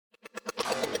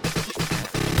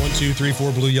2, 3,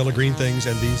 4 blue, yellow, green things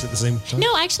and these at the same time?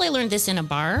 No, actually, I learned this in a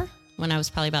bar when I was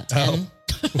probably about 10.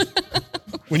 Oh.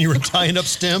 When you were tying up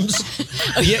stems?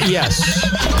 Yes.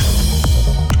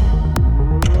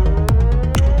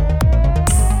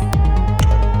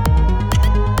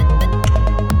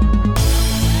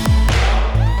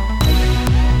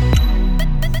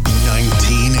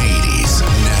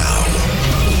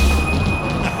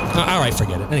 All right,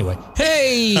 forget it. Anyway,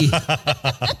 hey!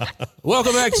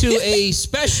 Welcome back to a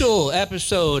special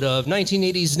episode of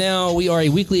 1980s Now. We are a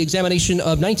weekly examination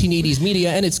of 1980s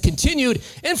media and its continued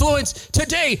influence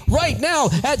today, right now,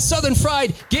 at Southern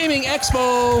Fried Gaming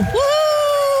Expo.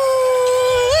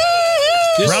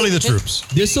 Rally the troops.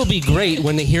 This will be great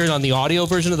when they hear it on the audio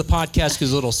version of the podcast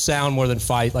because it'll sound more than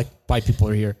five people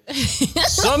are here.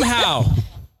 Somehow,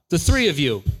 the three of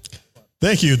you.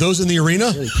 Thank you. Those in the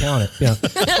arena? Really count it. Yeah.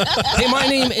 Hey, my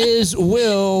name is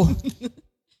Will.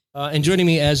 And joining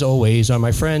me, as always, are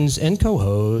my friends and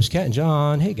co-hosts, Kat and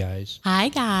John. Hey, guys. Hi,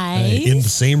 guys. In the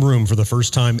same room for the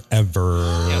first time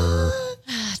ever.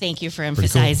 Thank you for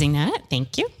emphasizing that.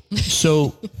 Thank you.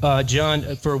 So,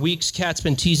 John, for weeks, Kat's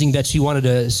been teasing that she wanted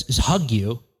to hug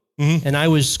you. Mm-hmm. And I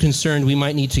was concerned we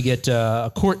might need to get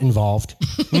a court involved.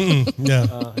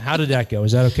 Yeah. How did that go?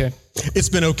 Is that okay? It's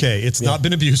been okay. It's not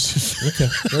been abusive. Okay,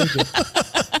 very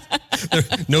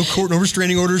good. No court, no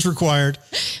restraining orders required.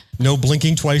 No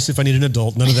blinking twice if I need an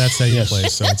adult. None of that's taking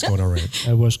place, so it's going all right.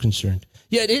 I was concerned.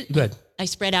 Yeah, good. I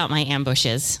spread out my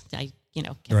ambushes. I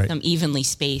kept them evenly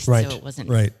spaced so it wasn't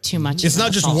too much. It's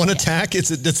not just one attack.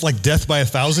 It's like death by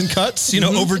 1,000 cuts,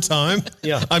 over time.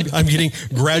 Yeah. I'm getting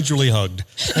gradually hugged.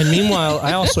 And meanwhile,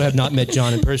 I also have not met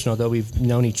John in person, although we've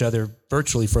known each other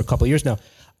virtually for a couple of years now.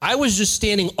 I was just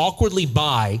standing awkwardly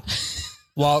by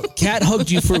while Kat hugged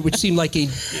you for which seemed like an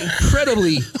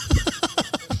incredibly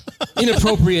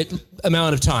inappropriate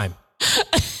amount of time.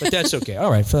 But that's okay.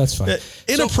 All right, that's fine.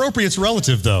 Inappropriate's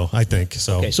relative, though, I think.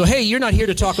 So. Okay, so hey, you're not here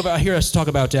to hear us talk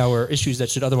about our issues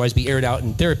that should otherwise be aired out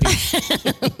in therapy.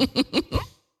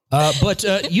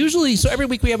 But usually, so every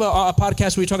week we have a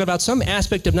podcast where we talk about some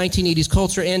aspect of 1980s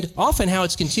culture and often how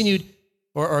it's continued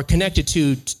or connected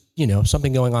to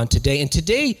something going on today. And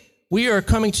today we are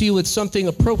coming to you with something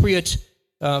appropriate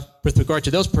with regard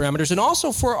to those parameters, and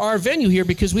also for our venue here,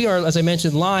 because we are, as I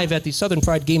mentioned, live at the Southern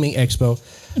Fried Gaming Expo.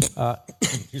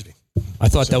 Excuse me. I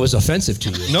thought that was offensive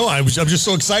to you. No, I'm just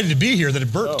so excited to be here that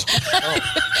it burped.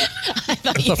 I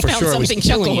thought you found something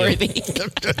chuckle-worthy.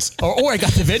 or I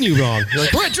got the venue wrong. You're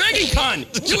like, we're at Dragon Con,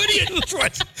 you idiot.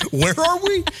 Where are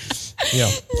we?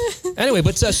 Yeah. Anyway,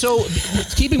 but so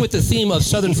keeping with the theme of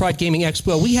Southern Fried Gaming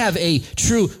Expo, we have a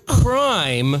true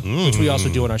crime, which we also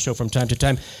do on our show from time to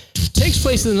time. Takes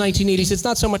place in the 1980s. It's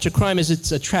not so much a crime as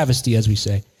it's a travesty, as we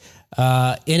say.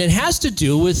 And it has to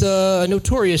do with a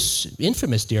notorious,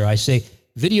 infamous, dare I say,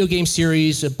 video game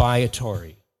series by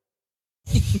Atari.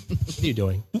 What are you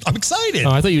doing? I'm excited.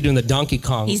 Oh, I thought you were doing the Donkey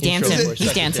Kong. He's dancing.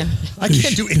 He's dancing. I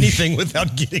can't do anything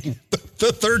without getting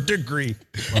the third degree.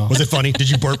 Wow. Was it funny? Did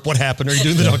you burp? What happened? Are you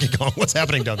doing the Donkey Kong? What's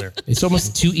happening down there? It's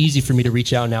almost too easy for me to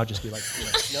reach out now. Just be like,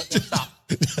 no, stop.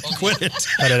 Quit it.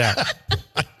 Cut it out.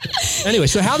 Anyway,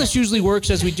 so how this usually works,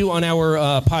 as we do on our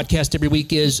podcast every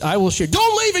week, is I will share.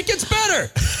 Don't leave, it gets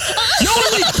better. No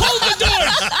one leave. Close the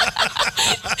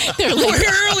door. You were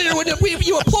here earlier when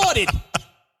you applauded.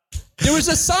 There was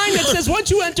a sign that says, once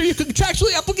you enter, you're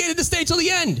contractually obligated to stay till the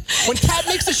end. When Kat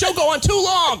makes the show go on too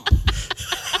long.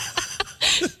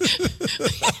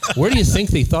 Where do you think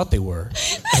they thought they were?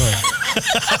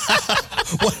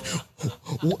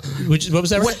 What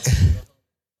was that?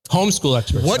 Homeschool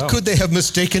experts. What could they have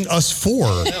mistaken us for?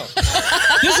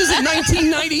 This is in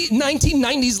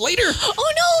 1990s later.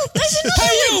 Oh, no.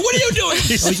 Hey, what are you doing?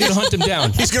 He's going to hunt him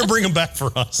down. He's going to bring him back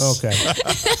for us. Okay.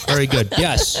 Very good.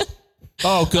 Yes.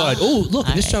 Oh, good. Oh, look,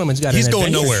 this gentleman's got He's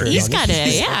going nowhere. He's got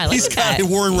He's got a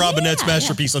Warren Robinette's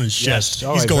masterpiece on his chest.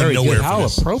 Yes. He's going nowhere. Good. How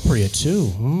appropriate,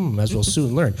 too. As we'll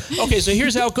soon learn. Okay, so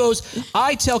here's how it goes.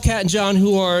 I tell Kat and John,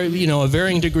 who are, of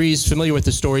varying degrees familiar with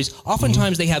the stories,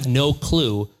 oftentimes they have no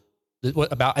clue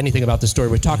about anything about the story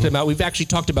we're talking about. We've actually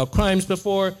talked about crimes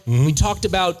before. We talked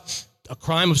about a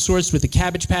crime of sorts with the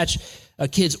Cabbage Patch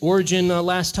Kid's origin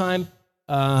last time.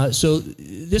 So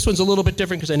this one's a little bit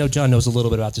different because I know John knows a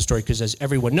little bit about the story because, as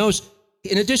everyone knows,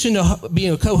 in addition to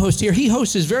being a co-host here, he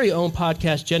hosts his very own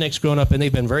podcast, Gen X Grown Up, and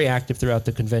they've been very active throughout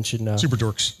the convention Super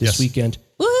Dorks. this weekend.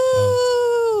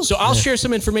 Woo! So I'll share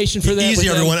some information for them. Easy,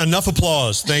 everyone. Enough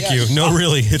applause. Thank you. No,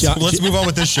 really. Let's move on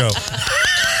with this show.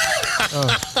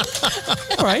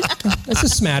 All right. That's a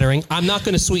smattering. I'm not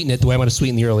going to sweeten it the way I'm going to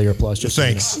sweeten the earlier applause. Just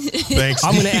Thanks. So you know. Thanks.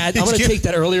 I'm going to take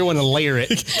that earlier one and layer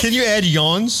it. Can you add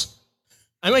yawns?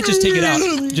 I might just take it out.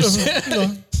 Just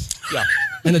Yeah.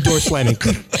 And the door slamming.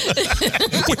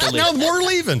 Now we're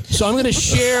leaving. So I'm going to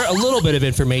share a little bit of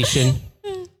information.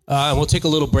 And we'll take a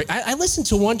little break. I listened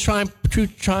to one true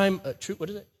crime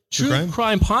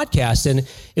podcast, and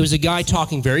it was a guy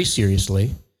talking very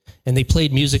seriously, and they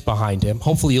played music behind him.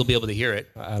 Hopefully you'll be able to hear it.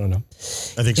 I don't know.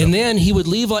 I think so. And then he would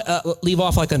leave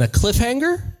off like on a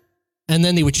cliffhanger, and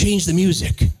then they would change the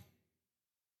music.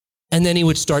 And then he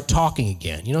would start talking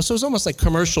again. So it was almost like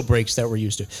commercial breaks that we're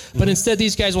used to. But instead,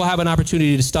 these guys will have an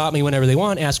opportunity to stop me whenever they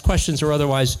want, ask questions, or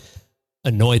otherwise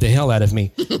annoy the hell out of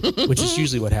me, which is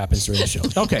usually what happens during the show.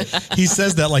 Okay. He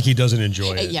says that like he doesn't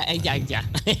enjoy it. Yeah.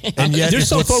 And yet there's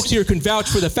some folks here who can vouch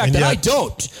for the fact that I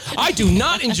don't. I do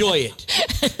not enjoy it.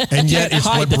 And yet it's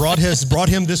what brought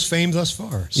him this fame thus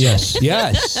far. So.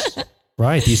 Yes.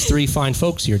 Right, these three fine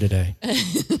folks here today.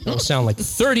 Don't sound like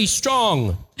 30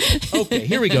 strong. Okay,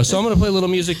 here we go. So I'm going to play a little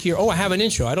music here. Oh, I have an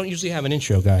intro. I don't usually have an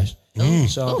intro, guys.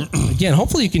 So again,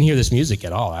 hopefully you can hear this music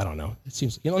at all. I don't know. It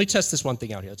seems. Let me test this one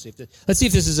thing out here. Let's see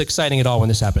if this is exciting at all when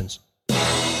this happens. I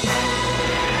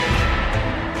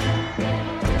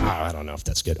don't know if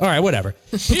that's good. All right, whatever.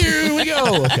 Here we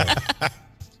go. Okay.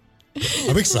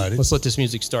 I'm excited. Let's let this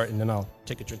music start, and then I'll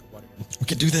take a drink of water. We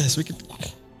can do this. We can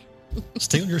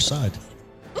stay on your side.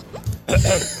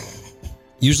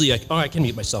 Usually, I can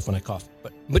mute myself when I cough,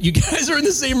 but you guys are in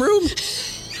the same room.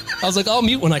 I was like, I'll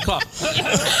mute when I cough.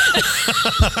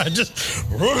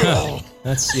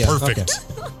 That's perfect. Okay.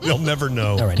 You'll never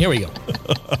know. All right, here we go.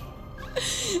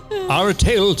 Our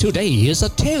tale today is a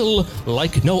tale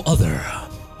like no other.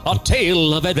 A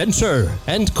tale of adventure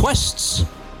and quests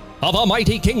of a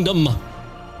mighty kingdom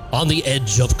on the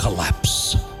edge of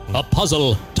collapse. A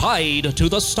puzzle tied to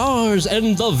the stars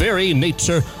and the very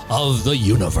nature of the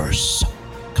universe.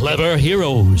 Clever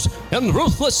heroes and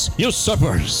ruthless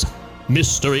usurpers.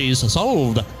 Mysteries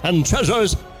solved and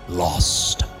treasures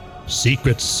lost.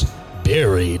 Secrets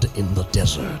buried in the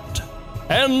desert.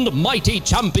 And mighty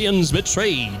champions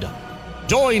betrayed.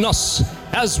 Join us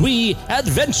as we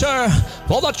adventure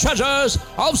for the treasures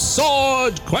of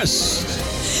Swordquest.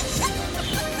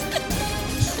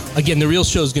 Again, the real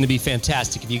show is going to be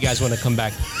fantastic if you guys want to come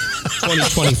back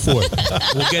 2024.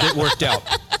 We'll get it worked out.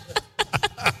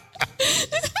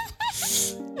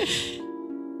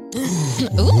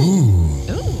 Ooh.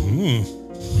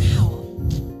 Wow.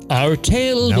 Our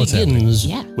tale begins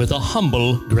with a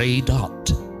humble gray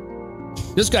dot.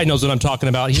 This guy knows what I'm talking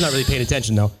about. He's not really paying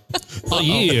attention, though. The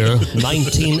year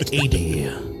 1980.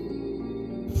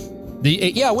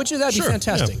 Would you? That'd be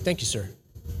fantastic. Yeah. Thank you, sir.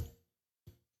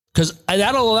 Because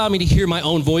that'll allow me to hear my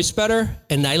own voice better,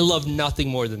 and I love nothing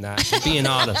more than that, being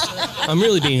honest. I'm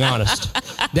really being honest.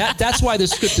 That's why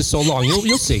this script is so long.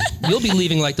 You'll see. You'll be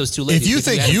leaving like those two ladies. If you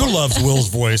think you love Will's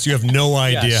voice, you have no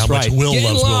idea how much Will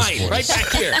loves Will's voice. Right back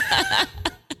here.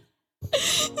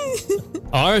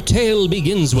 Our tale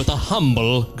begins with a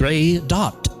humble gray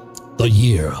dot. The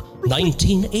year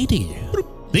 1980.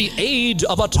 The age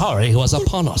of Atari was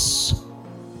upon us.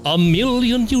 1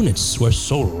 million units were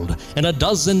sold and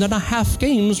 12.5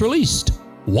 games released.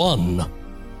 One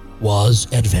was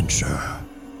Adventure.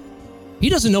 He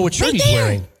doesn't know what shirt he's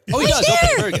wearing. Oh, he does.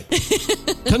 Okay, very good.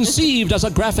 Conceived as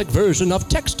a graphic version of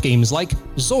text games like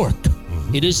Zork,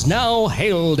 it is now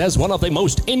hailed as one of the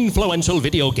most influential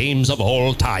video games of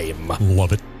all time.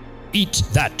 Love it. Eat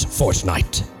that,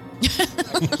 Fortnite.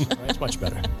 That's much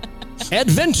better.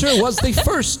 Adventure was the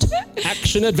first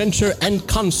action-adventure and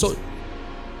console...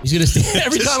 He's going to stand.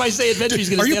 Every time I say adventure, he's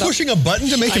going to stand up. Are you pushing a button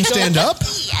to make him stand up?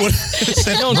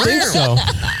 I don't think so.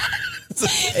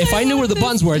 If I knew where the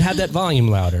buttons were, I'd have that volume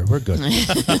louder. We're good.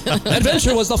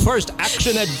 Adventure was the first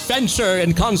action-adventure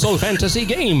and console fantasy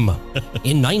game.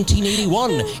 In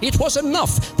 1981, it was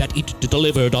enough that it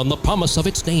delivered on the promise of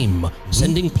its name,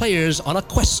 sending players on a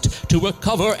quest to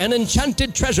recover an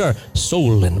enchanted treasure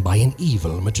stolen by an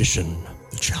evil magician.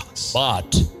 The Chalice.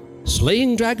 But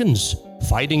slaying dragons,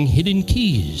 fighting hidden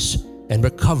keys, and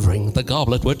recovering the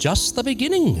goblet were just the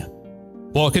beginning.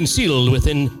 For concealed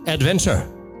within Adventure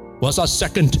was a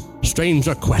second,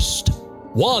 stranger quest,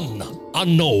 one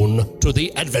unknown to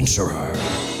the adventurer.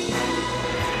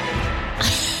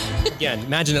 Again,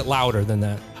 imagine it louder than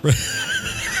that.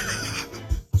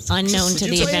 Unknown to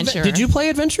the adventurer. Did you play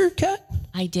Adventure, Kat?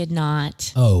 I did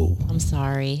not. Oh. I'm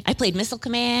sorry. I played Missile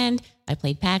Command. I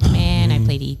played Pac-Man. I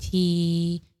played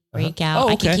E.T., Breakout.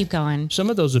 I could keep going. Some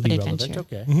of those would be relevant.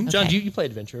 Okay. Mm-hmm. John, you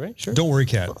played Adventure, right? Sure. Don't worry,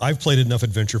 Kat. I've played enough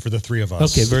Adventure for the three of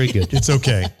us. Okay, very good. It's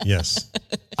okay. Yes.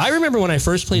 I remember when I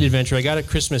first played Adventure, I got a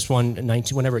Christmas one,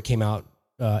 whenever it came out,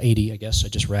 80, I guess. I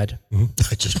just read.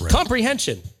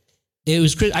 Comprehension. It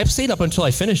was. I stayed up until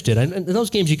I finished it. And those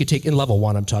games you could take in level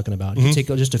 1, I'm talking about. You could take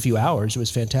just a few hours. It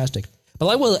was fantastic. But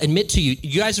I will admit to you,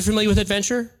 you guys are familiar with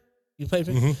Adventure? You played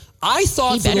Adventure? Mm-hmm. I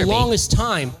thought for the longest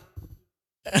time...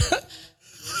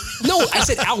 No, I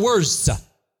said hours.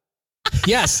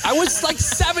 Yes, I was like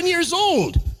 7 years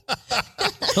old.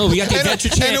 Oh, we got the Adventure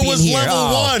Champion and it was here.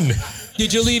 level 1.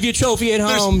 Did you leave your trophy at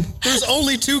home? There's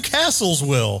only 2 castles,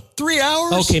 Will. 3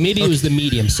 hours? Okay, maybe it was the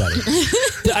medium setting.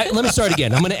 Let me start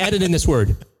again. I'm going to edit in this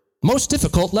word. Most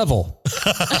difficult level.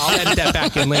 I'll edit that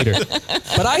back in later.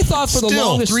 But I thought for the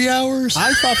longest... 3 hours?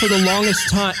 I thought for the longest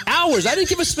time... Hours. I didn't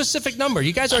give a specific number.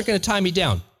 You guys aren't going to tie me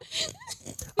down.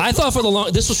 I thought for the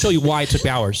long... This will show you why it took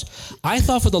hours. I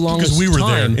thought for the longest time... Because we were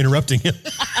there interrupting him.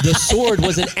 The sword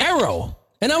was an arrow,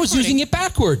 and I was using it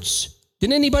backwards.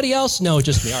 Didn't anybody else? No,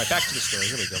 just me. All right, back to the story.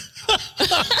 Here we go.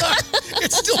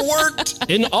 It still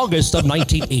worked. In August of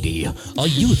 1980, a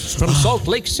youth from Salt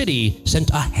Lake City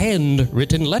sent a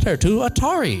handwritten letter to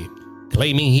Atari,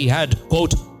 claiming he had,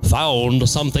 quote, found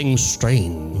something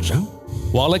strange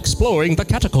while exploring the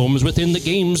catacombs within the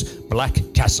game's Black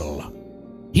Castle.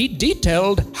 He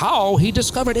detailed how he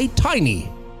discovered a tiny,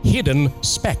 hidden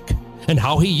speck and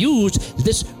how he used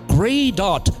this gray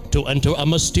dot to enter a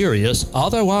mysterious,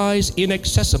 otherwise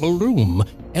inaccessible room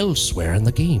elsewhere in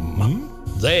the game.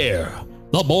 There,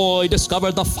 the boy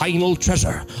discovered the final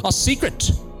treasure, a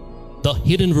secret. The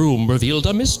hidden room revealed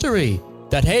a mystery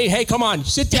that, hey, come on,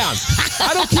 sit down.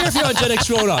 I don't care if you're on Gen X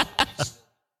Road Up. That's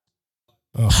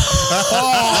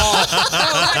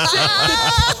it.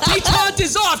 The detente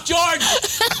is off, George.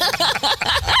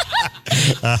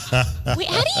 Wait,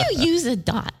 how do you use a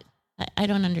dot? I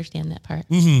don't understand that part.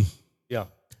 Mm-hmm. Yeah.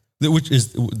 Which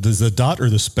is the dot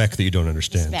or the speck that you don't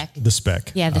understand? The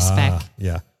spec. Yeah, the spec.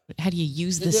 Yeah. How do you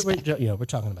use the spec? We're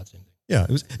talking about the same thing. Yeah,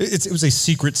 it was a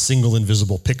secret single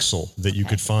invisible pixel that you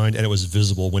could find, and it was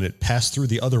visible when it passed through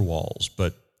the other walls,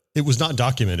 but it was not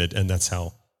documented, and that's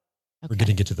how we're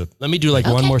getting to the... Let me do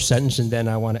one more sentence, and then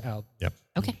I want to out. Yep.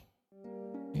 Okay.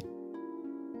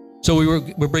 So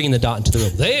we're bringing the dot into the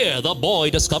room. There, the boy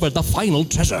discovered the final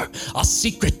treasure, a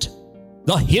secret.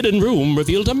 The hidden room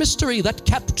revealed a mystery that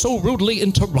kept so rudely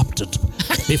interrupted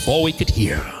before we could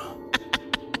hear.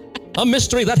 A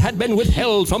mystery that had been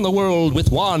withheld from the world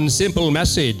with one simple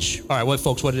message. All right,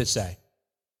 folks, what did it say?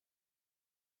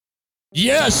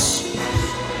 Yes!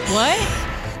 What?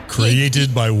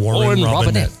 Created by Warren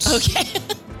Robinette. Okay.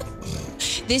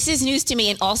 This is news to me,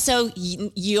 and also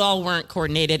you all weren't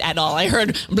coordinated at all. I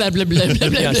heard blah blah blah blah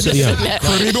blah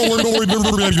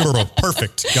blah.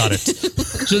 Perfect, got it.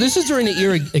 So this is during the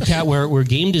era, Kat, where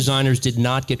game designers did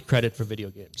not get credit for video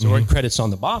games. There weren't credits on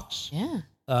the box. Yeah.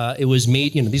 It was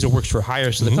made, these are works for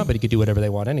hire, so the company could do whatever they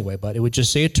want anyway. But it would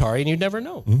just say Atari, and you'd never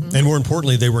know. And more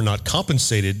importantly, they were not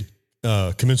compensated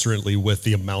commensurately with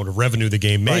the amount of revenue the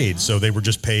game made. Right. So they were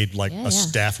just paid a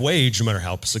staff wage, no matter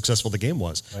how successful the game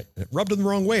was. Right. It rubbed them the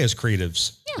wrong way as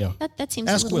creatives. Yeah. That seems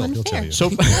Ask a little Will, unfair. he'll tell you.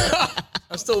 So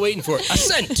I'm still waiting for it. A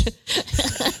cent.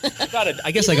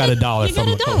 I guess I got $1 from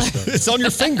the post. It's on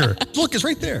your finger. Look, it's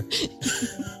right there.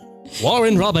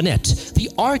 Warren Robinette,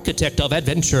 the architect of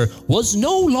Adventure, was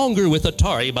no longer with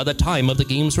Atari by the time of the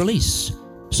game's release.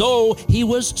 So he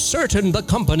was certain the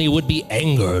company would be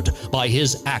angered by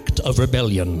his act of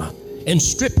rebellion and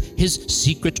strip his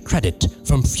secret credit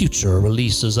from future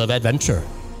releases of Adventure.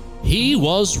 He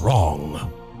was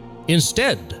wrong.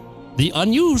 Instead, the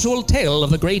unusual tale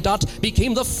of the Grey Dot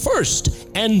became the first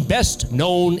and best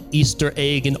known Easter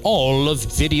egg in all of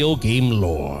video game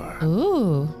lore.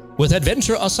 Ooh. With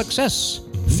Adventure a success,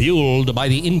 fueled by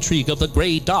the intrigue of the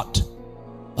Grey Dot,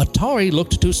 Atari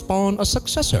looked to spawn a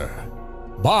successor.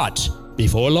 But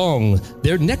before long,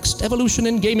 their next evolution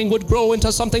in gaming would grow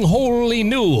into something wholly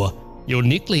new,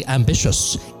 uniquely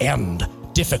ambitious, and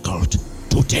difficult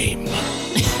to tame.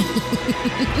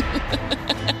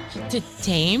 To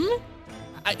tame?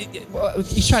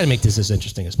 He's trying to make this as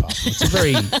interesting as possible.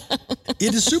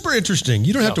 It is super interesting.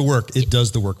 You don't have to work. It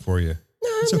does the work for you.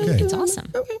 It's okay. It's awesome.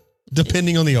 Okay.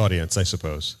 Depending on the audience, I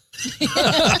suppose.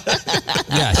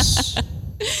 Yes.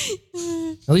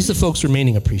 At least the folks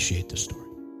remaining appreciate the story.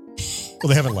 Well,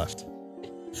 they haven't left.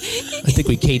 I think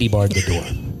we Katie barred the door.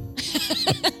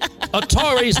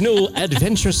 Atari's new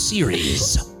Adventure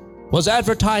series was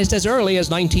advertised as early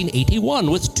as 1981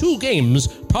 with 2 games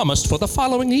promised for the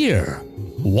following year.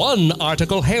 One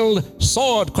article hailed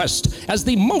Swordquest as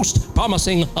the most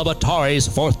promising of Atari's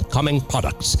forthcoming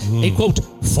products. A, quote,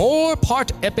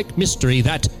 4-part epic mystery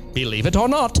that, believe it or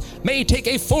not, may take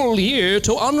a full year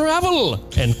to unravel,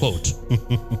 end quote.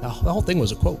 The whole thing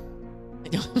was a quote.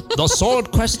 The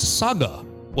Swordquest saga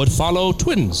would follow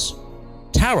twins,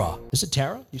 Tara. Is it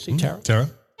Tara? You say Tara? Tara?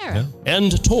 Yeah.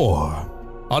 And Tor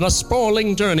on a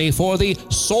sprawling journey for the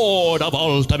Sword of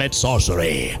Ultimate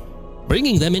Sorcery.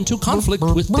 bringing them into conflict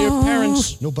with their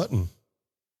parents. No button.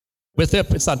 That's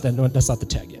not the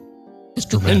tag yet.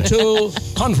 Into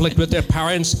conflict with their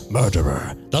parents'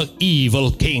 murderer, the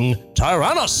evil King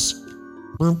Tyrannus.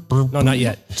 No, not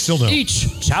yet. Still no.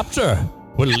 Each chapter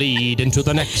will lead into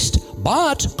the next,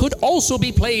 but could also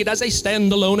be played as a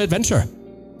standalone adventure.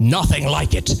 Nothing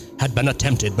like it had been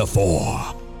attempted before.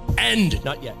 And,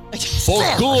 not yet, for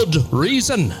good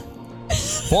reason.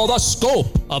 For the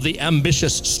scope of the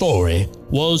ambitious story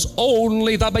was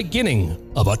only the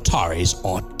beginning of Atari's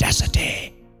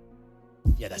audacity.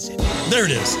 Yeah, that's it. There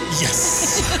it is.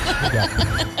 Yes.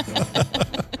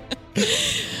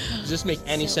 Does this make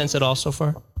any sense at all so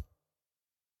far?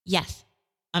 Yes,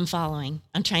 I'm following.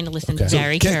 I'm trying to listen Okay.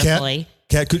 very carefully.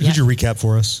 Kat, could you recap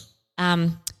for us?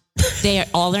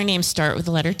 All their names start with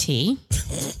the letter T.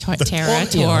 Terra,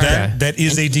 That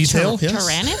is a detail. Yes.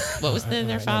 Tyrannus? What was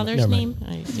their father's name?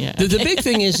 The big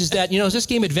thing is that, this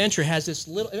game Adventure has this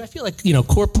little, and I feel like,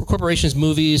 corporations,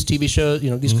 movies, TV shows,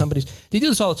 these companies, they do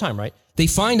this all the time, right? They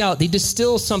find out, they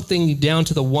distill something down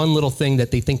to the one little thing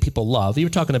that they think people love. You were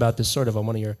talking about this sort of on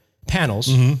one of your panels.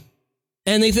 Mm-hmm.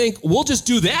 And they think, we'll just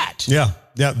do that. Yeah.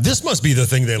 This must be the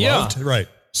thing they loved. Right.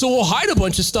 So we'll hide a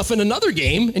bunch of stuff in another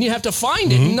game, and you have to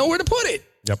find it and know where to put it.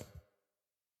 Yep.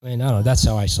 I don't know. That's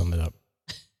how I sum it up.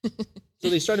 So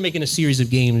they started making a series of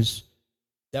games.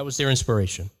 That was their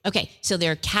inspiration. Okay, so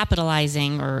they're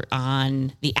capitalizing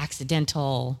on the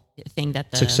accidental thing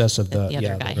that the success of the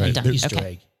other guy had done. Easter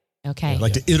egg. Okay.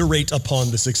 Like to iterate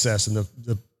upon the success and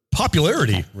the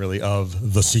popularity, really,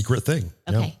 of the secret thing.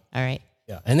 Okay, all right.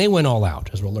 Yeah, and they went all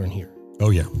out, as we'll learn here. Oh,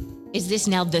 yeah. Is this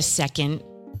now the second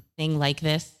thing like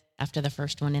this after the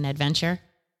first one in Adventure?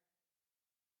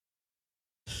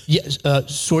 Yes,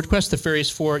 Swordquest, the Furious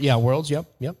 4, worlds, yep.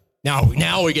 Now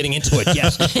we're getting into it,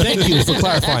 yes. Thank you for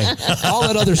clarifying. All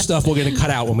that other stuff we're going to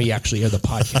cut out when we actually air the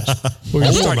podcast. We're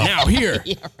going to start now, here.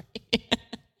 Yeah, right.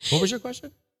 What was your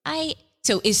question?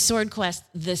 So is Swordquest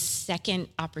the second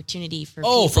opportunity for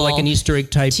people for like an Easter egg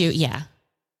type?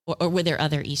 Or were there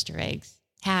other Easter eggs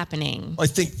happening? I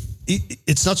think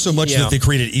it's not so much that they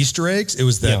created Easter eggs. It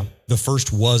was that the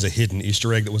first was a hidden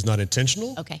Easter egg that was not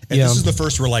intentional. Okay. And this is the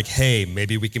first we're like, hey,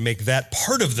 maybe we can make that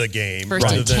part of the game first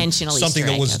rather intentional than something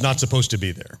Easter that was egg, not supposed to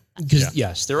be there. Because,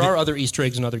 yes, there are other Easter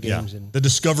eggs in other games. And the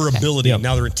discoverability,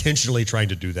 now they're intentionally trying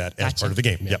to do that as part of the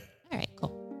game. Yep. All right,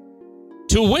 cool.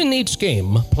 To win each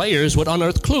game, players would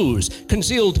unearth clues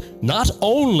concealed not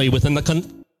only within the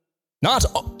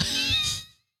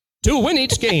To win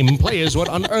each game, players would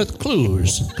unearth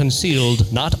clues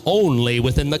concealed not only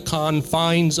within the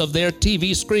confines of their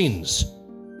TV screens,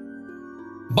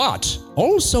 but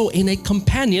also in a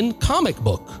companion comic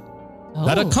book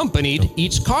that accompanied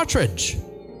each cartridge.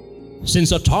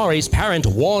 Since Atari's parent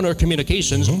Warner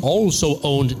Communications also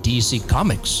owned DC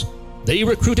Comics, they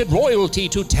recruited royalty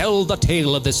to tell the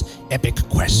tale of this epic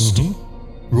quest.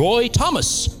 Roy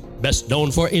Thomas, best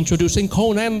known for introducing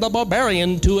Conan the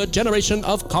Barbarian to a generation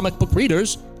of comic book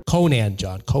readers. Conan.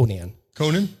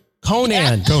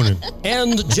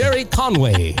 And Jerry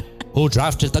Conway, who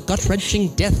drafted the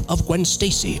gut-wrenching death of Gwen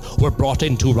Stacy, were brought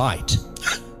in to write.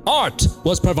 Art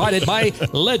was provided by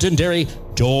legendary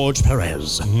George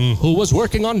Perez, who was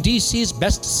working on DC's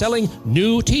best-selling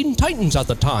New Teen Titans at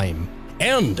the time,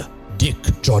 and Dick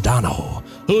Giordano,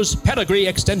 whose pedigree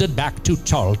extended back to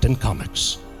Charlton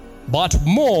Comics. But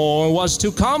more was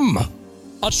to come.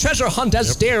 A treasure hunt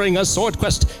as daring as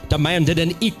Swordquest demanded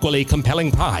an equally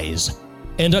compelling prize,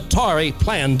 and Atari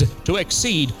planned to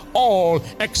exceed all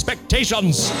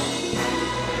expectations.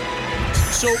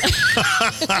 So,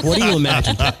 what do you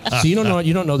imagine? So you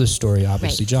don't know this story,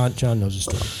 obviously. Right. John knows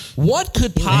the story. What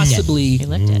could possibly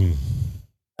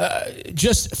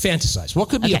just fantasize? What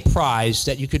could be a prize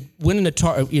that you could win an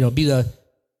Atari?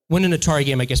 Win an Atari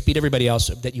game, I guess, beat everybody else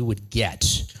that you would get.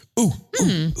 Ooh.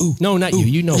 No, not you.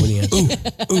 You know the answer.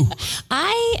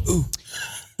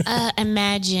 I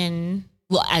imagine.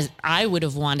 Well, as I would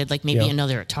have wanted, like maybe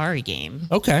another Atari game.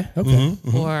 Okay.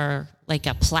 Or like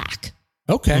a plaque.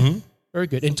 Okay. Very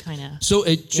good. So,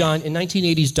 John, in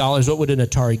 1980s dollars, what would an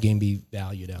Atari game be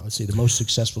valued at? Let's say the most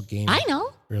successful game. I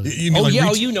know. Really? You mean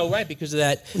you know, right? Because of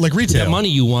that. Like retail. That money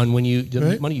you won when you,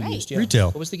 money you used. Yeah. Retail.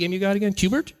 What was the game you got again?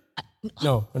 Cubert?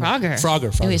 No. Frogger.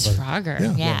 Frogger. It was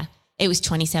Frogger. Yeah. It was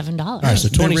 $27. All right, so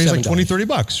 $27. Like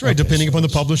 $20-$30, right? Depending upon the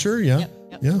publisher. Yeah.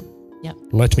 Yep.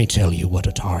 Let me tell you what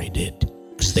Atari did,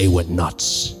 because they were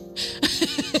nuts.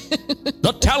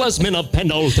 The talisman of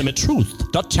penultimate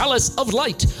truth, the chalice of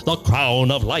light, the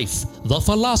crown of life, the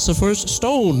philosopher's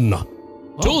stone.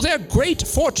 To their great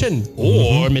fortune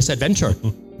or misadventure,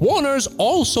 Warner's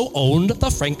also owned the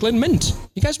Franklin Mint.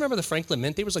 You guys remember the Franklin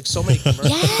Mint? There was like so many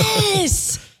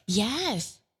commercials.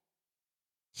 Yes.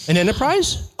 An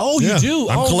Enterprise? Oh, Yeah. you do?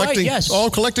 I'm collecting, right, yes.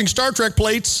 collecting Star Trek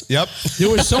plates. Yep.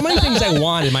 There were so many things I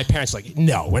wanted. My parents were like,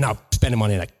 no, we're not spending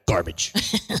money on that garbage.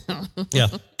 Yeah.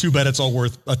 Too bad it's all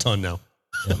worth a ton now.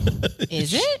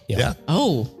 Is it? Yeah.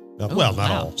 Oh. Well, not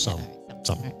wow. all. Some.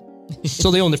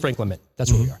 So they own the Franklin Mint.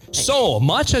 That's where we are. So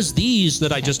much as these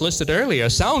that I just listed earlier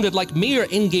sounded like mere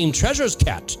in-game treasures,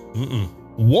 Kat,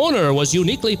 Warner was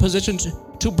uniquely positioned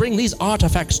to bring these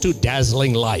artifacts to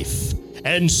dazzling life.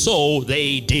 And so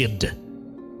they did.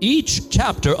 Each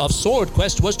chapter of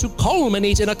Swordquest was to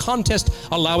culminate in a contest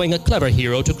allowing a clever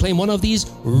hero to claim one of these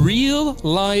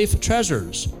real-life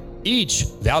treasures, each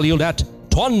valued at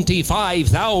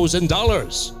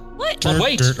 $25,000. What? But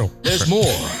wait, there's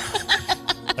more.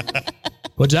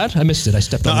 What's that? I missed it. I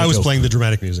stepped on my I was joke. playing the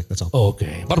dramatic music. That's all.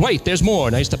 Okay. But wait, there's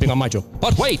more. Now you're stepping on my joke.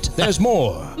 But wait, there's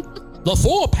more. The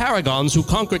 4 paragons who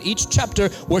conquered each chapter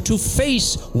were to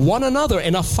face one another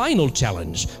in a final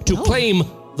challenge to claim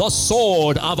the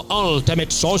Sword of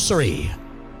Ultimate Sorcery,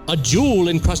 a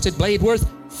jewel-encrusted blade worth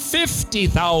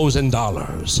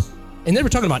 $50,000. And they were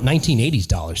talking about 1980s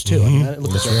dollars, too. I mean, that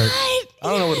looked right. I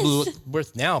don't know what it was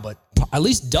worth now, but at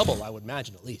least double, I would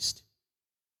imagine, at least.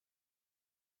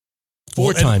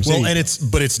 4 times. And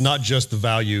it's not just the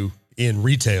value in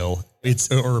retail,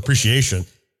 or appreciation.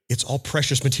 It's all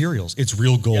precious materials. It's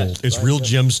real gold. It's real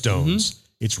gemstones.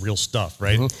 It's real stuff,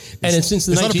 right? And it's since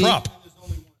the not a prop.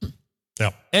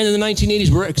 Yeah. And in the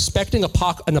 1980s, we're expecting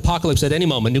an apocalypse at any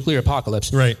moment, nuclear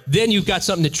apocalypse. Right. Then you've got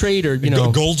something to trade, or you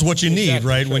know, gold's what you need,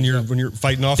 right? When you're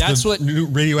fighting off new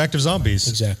radioactive zombies.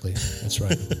 Exactly. That's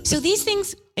right. So these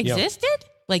things existed?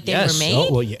 Like they were made?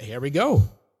 Oh, well, yeah, here we go.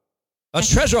 A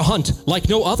treasure hunt like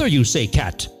no other, you say,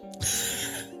 Kat.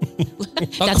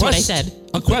 That's what I said.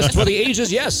 A quest for the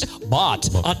ages, yes, but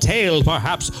a tale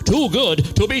perhaps too good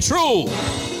to be true.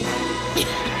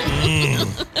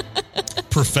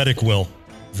 Prophetic, Will.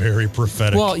 Very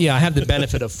prophetic. Well, yeah, I have the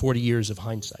benefit of 40 years of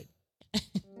hindsight.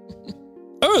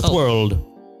 Earthworld. Is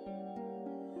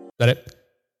that it?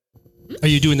 Are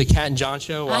you doing the Kat and John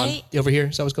show over here?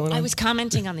 Is that what's going on? I was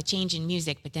commenting on the change in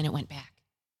music, but then it went back.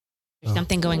 There's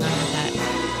something going on with that.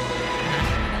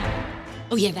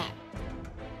 Oh, yeah, that.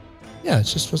 Yeah,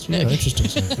 it's just supposed to be interesting.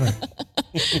 So, all right.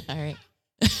 All right.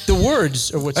 The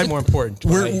words are what's more important.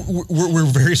 We're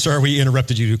very sorry we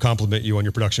interrupted you to compliment you on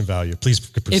your production value. Please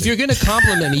proceed. If you're going to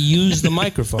compliment me, use the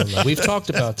microphone. Though. We've talked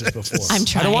about this before. I'm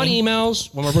trying. I don't want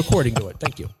emails when we're recording to it.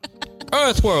 Thank you.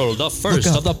 Earthworld, the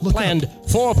first of the planned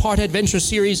 4-part adventure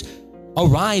series,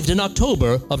 arrived in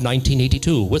October of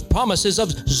 1982 with promises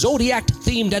of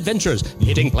Zodiac-themed adventures,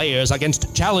 pitting players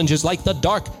against challenges like the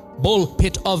Dark Bull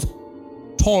Pit of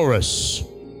Taurus.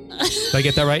 Did I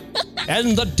get that right?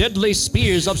 And the deadly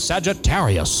spears of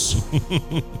Sagittarius.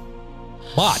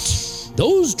 But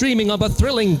those dreaming of a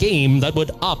thrilling game that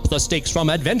would up the stakes from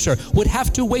adventure would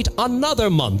have to wait another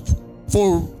month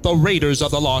for the Raiders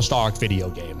of the Lost Ark video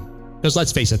game. Because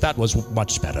let's face it, that was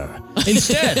much better.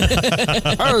 Instead,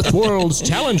 Earthworld's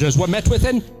challengers were met with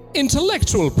an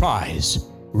intellectual prize,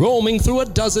 roaming through a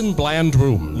dozen bland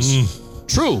rooms.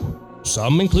 True,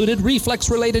 some included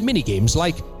reflex-related minigames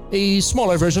like a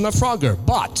smaller version of Frogger,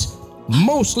 but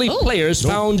mostly players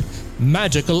found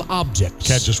magical objects.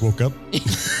 Cat just woke up.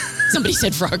 Somebody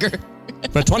said Frogger.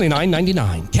 For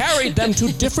 $29.99, carried them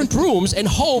to different rooms and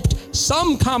hoped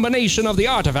some combination of the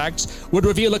artifacts would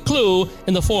reveal a clue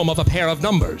in the form of a pair of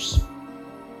numbers.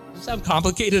 Does that sound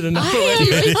complicated enough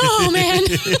already? Oh, man.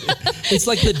 It's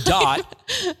like the dot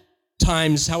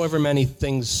times however many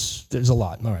things. There's a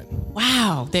lot. All right.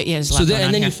 Wow. There's a lot So going on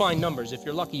and then here. you find numbers. If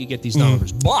you're lucky, you get these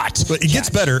numbers. But it gets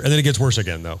better, and then it gets worse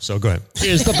again, though. So go ahead.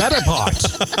 here's the better part.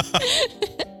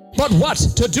 But what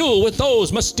to do with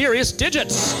those mysterious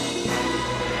digits?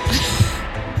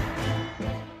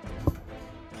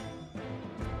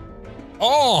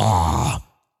 A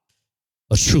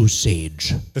true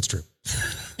sage. That's true.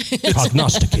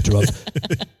 Prognosticator of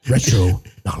retro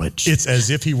knowledge. It's as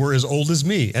if he were as old as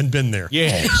me and been there.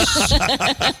 Yes.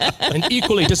 And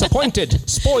equally disappointed.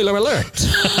 Spoiler alert.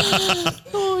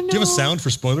 Oh, no. Do you have a sound for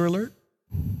spoiler alert?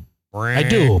 I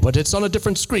do, but it's on a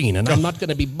different screen, and I'm not going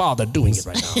to be bothered doing it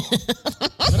right now.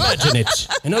 Imagine it,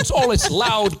 and it's all its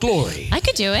loud glory. I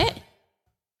could do it.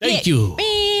 Thank you.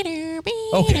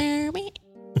 Okay.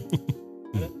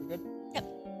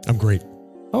 I'm great.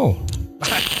 Oh.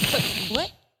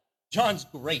 What? John's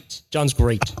great. John's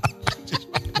great.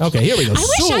 Okay, here we go. I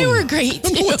wish I were great,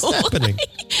 too. What's happening?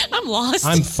 I'm lost.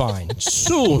 I'm fine.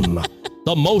 Soon,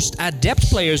 the most adept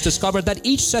players discovered that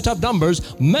each set of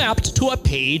numbers mapped to a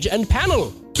page and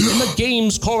panel. in the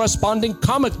game's corresponding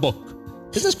comic book.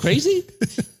 Isn't this crazy?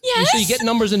 Yes. So you get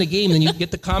numbers in a game, then you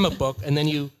get the comic book, and then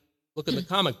you look at the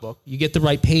comic book, you get the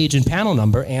right page and panel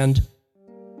number, and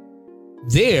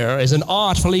there is an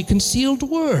artfully concealed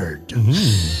word.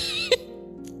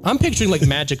 Mm-hmm. I'm picturing like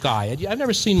Magic Eye. I've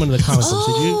never seen one of the comic books,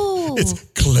 did you? It's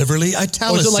cleverly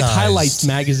italicized. Or is it like Highlights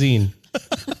magazine?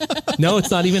 No,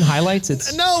 it's not even highlights.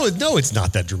 It's No, it's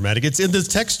not that dramatic. It's in the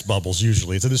text bubbles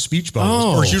usually. It's in the speech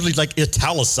bubbles. Or it's usually like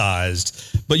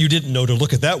italicized. But you didn't know to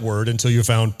look at that word until you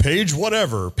found page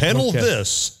whatever, panel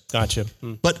this. Gotcha.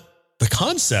 But the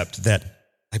concept that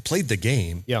I played the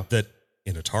game, that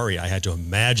in Atari I had to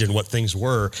imagine what things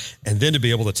were, and then to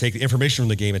be able to take the information from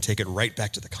the game and take it right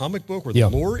back to the comic book where the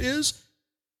lore is,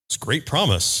 it's great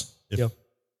promise. If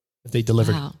they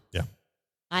delivered. Wow. Yeah.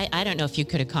 I don't know if you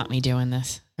could have caught me doing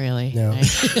this, really. No.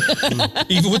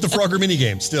 Even with the Frogger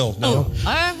minigame, still, no. All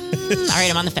right,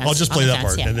 I'm on the fence. I'll just play that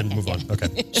part yeah, and then move on.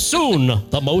 Okay. Soon,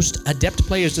 the most adept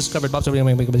players discovered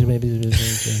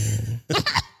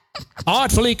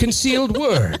artfully concealed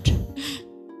word.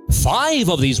 5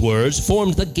 of these words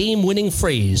formed the game-winning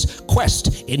phrase,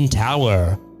 quest in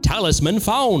tower, talisman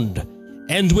found.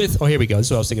 And with, here we go, this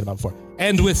is what I was thinking about before.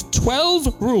 And with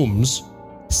 12 rooms,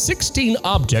 16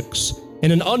 objects,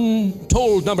 and an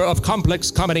untold number of complex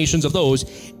combinations of those,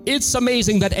 it's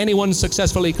amazing that anyone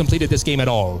successfully completed this game at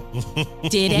all.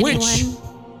 Did anyone?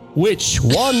 Which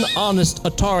one honest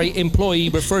Atari employee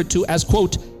referred to as,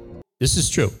 quote, this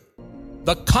is true,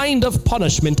 the kind of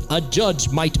punishment a judge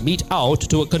might mete out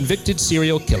to a convicted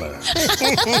serial killer.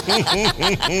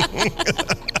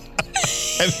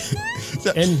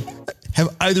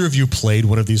 Have either of you played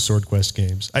one of these Swordquest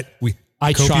games?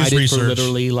 I tried it for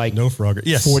literally like no Frogger.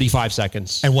 Yes. 45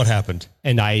 seconds. And what happened?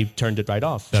 And I turned it right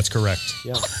off. That's correct.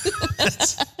 Yeah.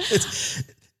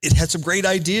 It had some great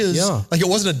ideas. Yeah. Like it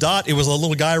wasn't a dot, it was a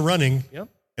little guy running. Yep.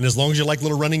 And as long as you like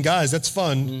little running guys, that's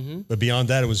fun. Mm-hmm. But beyond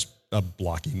that, it was a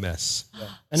blocky mess. Yeah.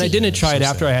 And I didn't try it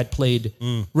after I had played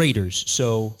Raiders.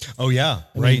 So. Oh, yeah.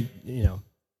 I mean,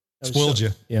 Spoiled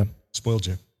you. Yeah. Spoiled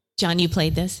you. John, you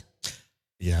played this?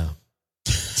 Yeah.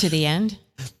 To the end?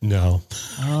 No.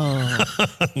 Oh.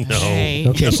 No.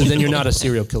 Okay, so then you're not a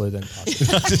serial killer then,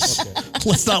 possibly.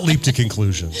 Let's not leap to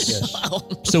conclusions. Yes.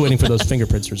 Still waiting for those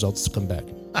fingerprints results to come back.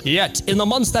 Yet, in the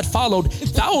months that followed,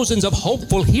 thousands of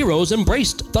hopeful heroes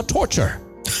embraced the torture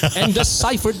and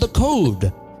deciphered the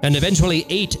code, and eventually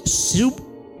 8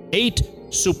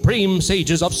 supreme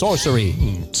sages of sorcery.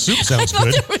 Soup sounds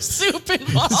good. There was soup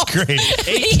involved. That's great.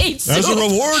 8 soup. As a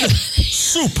reward,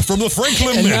 soup from the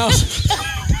Franklin Mint.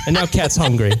 And now Kat's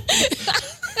hungry.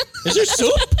 Is there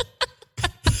soup?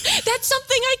 That's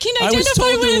something I can I was identify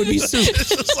told with. there would be soup.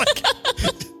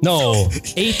 No,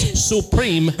 8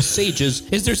 supreme sages.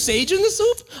 Is there sage in the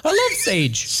soup? I love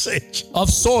sage. Sage. Of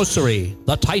sorcery,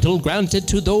 the title granted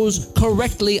to those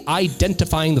correctly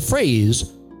identifying the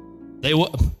phrase. They were.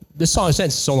 This song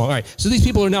is so long. All right, so these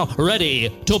people are now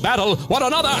ready to battle one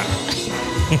another.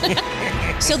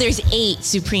 So there's 8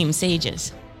 supreme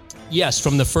sages. Yes,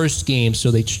 from the first game.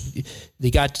 So they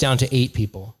got down to 8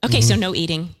 people. Okay, so no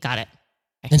eating. Got it.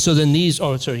 And so then these,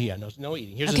 no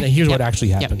eating. Here's what actually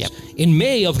happens. Yep. In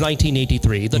May of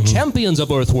 1983, the champions of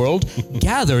Earthworld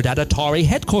gathered at Atari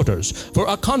headquarters for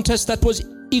a contest that was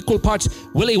equal parts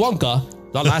Willy Wonka,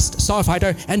 The Last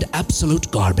Starfighter, and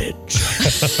absolute garbage.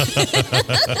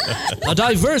 A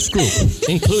diverse group,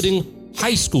 including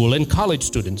high school and college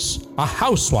students, a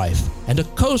housewife, and a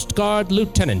Coast Guard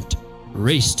lieutenant,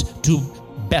 raced to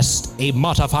best a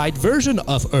modified version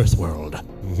of Earthworld.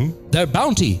 Their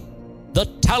bounty, the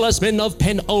Talisman of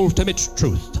Penultimate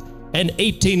Truth, an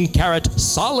 18-karat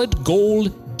solid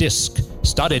gold disc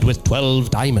studded with 12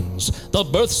 diamonds, the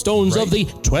birthstones of the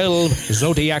 12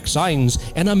 zodiac signs,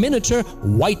 and a miniature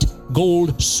white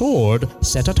gold sword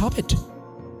set atop it.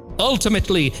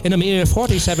 Ultimately, in a mere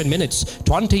 47 minutes,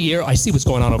 20-year... I see what's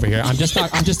going on over here. I'm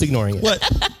just ignoring it. What?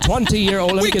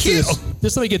 20-year-old... Let me get to this.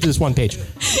 Just let me get to this one page.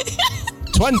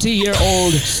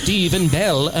 20-year-old Stephen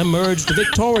Bell emerged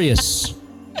victorious.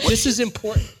 This is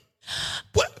important.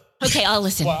 What? Okay, I'll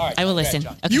listen. Well, all right, I will go ahead, listen.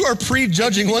 John. Okay. You are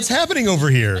prejudging what's happening over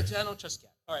here. I don't trust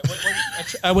Kat. All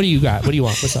right, what do you got? What do you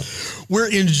want? What's up? We're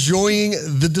enjoying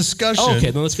the discussion. Oh,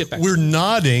 okay, then let's get back. We're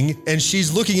nodding, and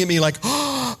she's looking at me like,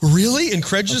 oh, really?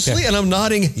 Incredulously? Okay. And I'm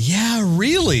nodding, yeah,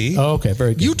 really? Oh, okay,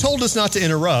 very good. You told us not to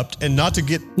interrupt and not to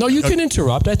get... No, you can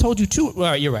interrupt. I told you to. All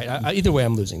right, you're right. Either way,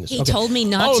 I'm losing this. He Okay. told me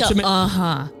not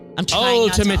to. I'm trying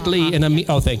Ultimately, not to.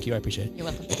 oh, thank you. I appreciate it. You're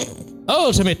welcome.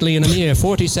 Ultimately, in a mere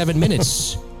 47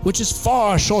 minutes, which is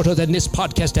far shorter than this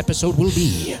podcast episode will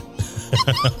be.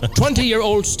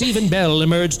 20-year-old Stephen Bell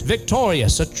emerged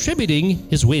victorious, attributing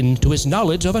his win to his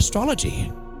knowledge of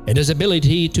astrology. and his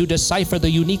ability to decipher the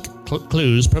unique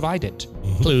clues provided.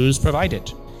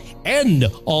 And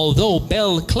although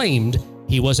Bell claimed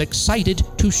he was excited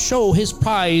to show his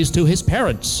prize to his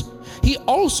parents, he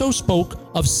also spoke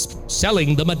of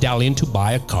selling the medallion to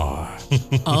buy a car.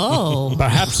 Oh.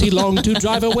 Perhaps he longed to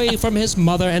drive away from his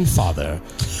mother and father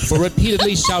for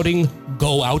repeatedly shouting,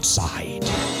 "Go outside."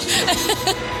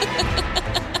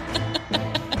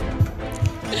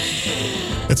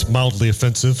 It's mildly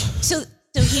offensive. So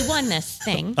he won this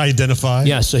thing. Identify.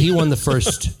 Yeah, so he won the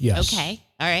first, yes. Okay.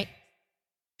 All right.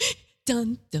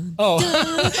 Dun, dun, Oh.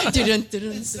 dun, dun, dun, dun,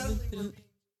 dun, dun.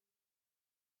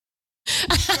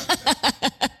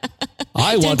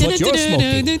 I want what you're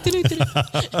smoking.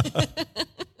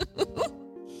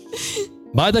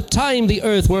 By the time the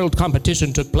Earth World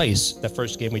competition took place, the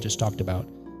first game we just talked about,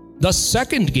 the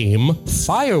second game,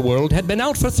 Fire World, had been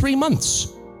out for 3 months.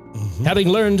 Having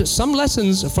learned some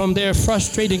lessons from their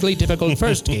frustratingly difficult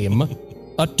first game,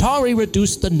 Atari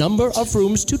reduced the number of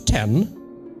rooms to 10,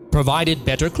 provided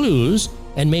better clues,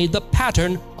 and made the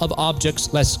pattern of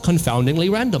objects less confoundingly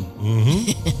random.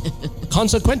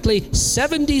 Consequently,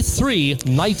 73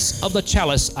 Knights of the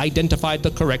Chalice identified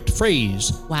the correct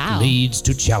phrase. Wow. Leads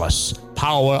to Chalice.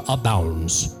 Power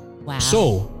abounds. Wow.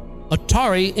 So,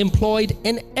 Atari employed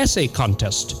an essay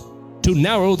contest to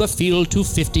narrow the field to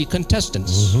 50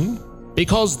 contestants.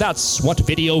 Because that's what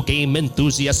video game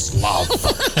enthusiasts love.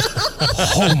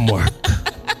 Homework.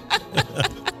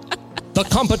 The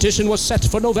competition was set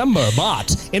for November,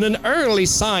 but in an early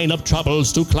sign of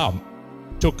troubles to come,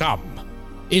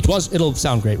 it'll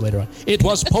sound great later on. It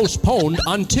was postponed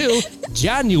until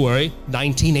January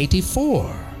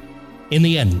 1984. In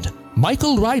the end,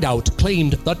 Michael Rideout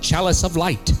claimed the Chalice of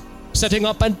Light, setting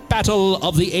up a battle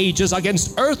of the ages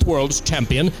against Earthworld's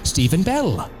champion, Stephen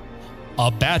Bell. A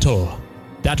battle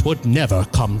that would never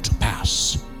come to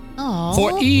pass. Aww.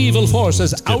 For evil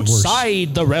forces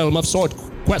outside the realm of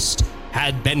Swordquest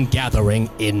had been gathering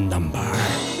in number.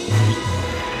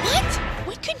 What?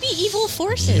 What could be evil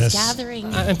forces gathering?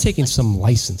 I'm taking some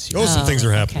license here. Some things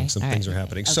are happening. Okay. Some things are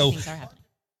happening. Oh, So things are happening.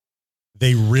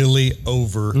 they really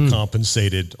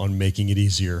overcompensated on making it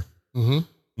easier.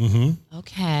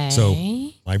 Okay. So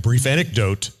my brief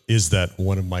anecdote is that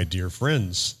one of my dear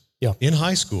friends in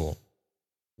high school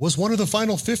was one of the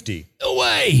final 50 No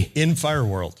way! in Fire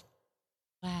World.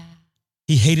 Wow.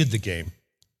 He hated the game,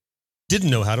 didn't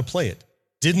know how to play it,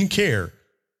 didn't care.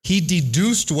 He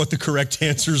deduced what the correct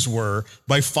answers were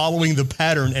by following the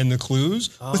pattern and the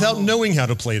clues without knowing how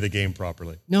to play the game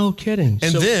properly. No kidding.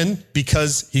 And then,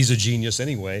 because he's a genius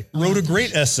anyway, wrote a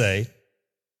great essay.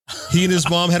 He and his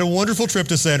mom had a wonderful trip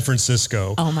to San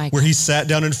Francisco where he sat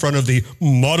down in front of the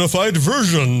modified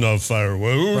version of Fire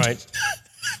World. Right.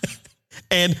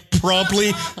 And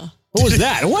promptly... What was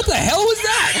that? What the hell was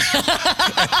that?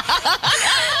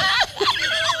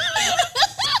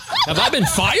 Have I been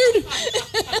fired?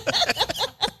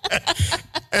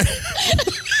 I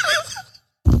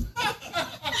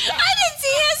didn't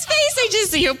see his face. I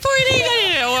just see you pointing. I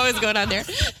didn't know what was going on there.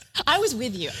 I was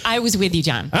with you.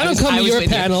 John. I don't come to your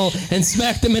panel and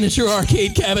smack the miniature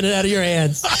arcade cabinet out of your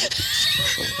hands.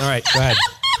 All right, go ahead.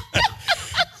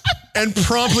 And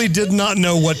promptly did not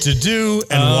know what to do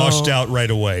and washed out right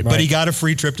away. Right. But he got a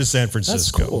free trip to San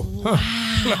Francisco. That's cool.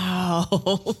 Wow.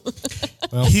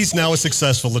 Well, he's now a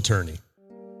successful attorney.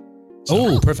 So.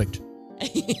 Oh, perfect.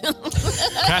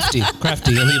 Crafty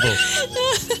and evil.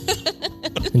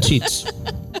 And cheats.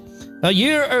 A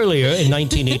year earlier, in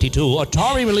 1982,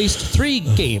 Atari released 3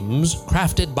 games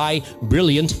crafted by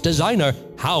brilliant designer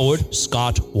Howard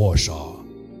Scott Warshaw.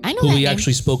 I know who that we name.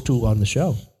 actually spoke to on the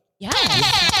show. Yeah.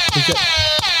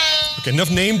 Okay,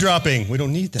 enough name dropping. We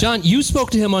don't need that. John, you spoke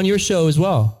to him on your show as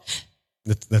well.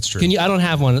 That's true. Can you? I don't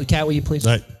have one. Kat, will you please?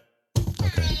 Okay.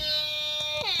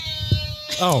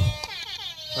 Oh.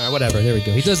 All right, whatever. There we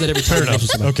go. He does that every time. Fair enough.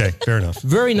 Okay, fair enough.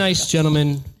 Very nice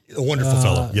gentleman. A wonderful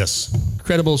fellow. Yes.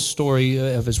 Incredible story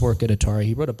of his work at Atari.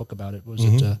 He wrote a book about it.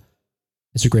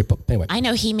 It's a great book. Anyway. I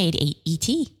know he made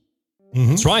E.T.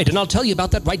 That's right, and I'll tell you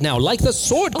about that right now. Like the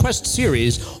Swordquest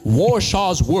series,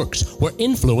 Warshaw's works were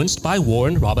influenced by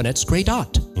Warren Robinette's great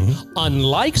art.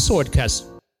 Unlike Swordquest,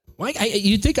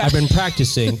 you'd think I've been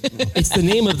practicing. It's the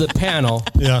name of the panel.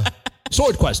 Yeah.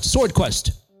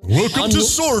 Swordquest. Welcome to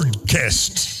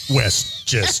Swordquest, West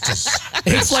Justice.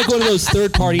 It's like one of those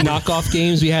third-party knockoff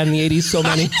games we had in the 80s, so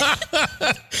many.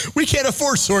 We can't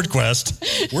afford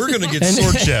Swordquest. We're going to get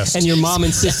Sword Chest. And your mom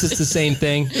insists it's the same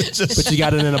thing, but you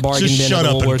got it in a bargain bin. Just shut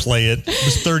up and play it. It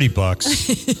was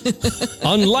 $30.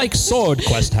 Unlike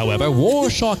Swordquest, however,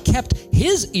 Warshaw kept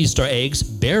his Easter eggs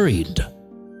buried.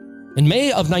 In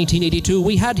May of 1982,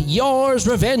 we had Yar's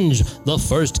Revenge, the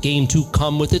first game to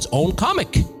come with its own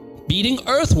comic, beating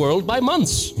Earthworld by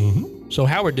months. So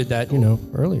Howard did that,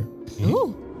 earlier.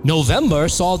 Ooh. November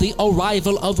saw the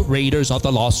arrival of Raiders of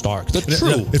the Lost Ark.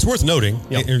 It's worth noting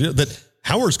that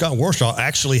Howard Scott Warshaw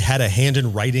actually had a hand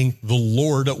in writing the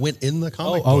lore that went in the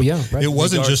comic book. Yeah. Right. It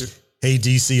wasn't just, hey,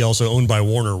 DC, also owned by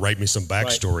Warner, write me some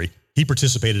backstory. Right. He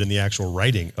participated in the actual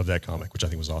writing of that comic, which I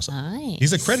think was awesome. Nice.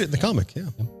 He's a credit in the comic,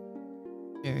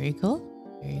 Very cool.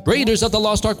 Raiders of the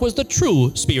Lost Ark was the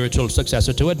true spiritual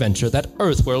successor to Adventure that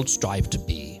Earthworld strived to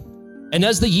be. And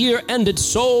as the year ended,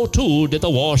 so too did the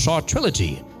Warshaw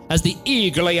trilogy. As the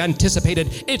eagerly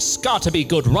anticipated It's Got to Be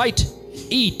Good, Right?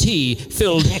 E.T.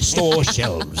 filled store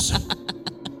shelves.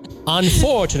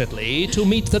 Unfortunately, to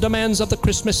meet the demands of the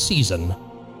Christmas season,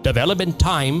 development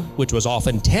time, which was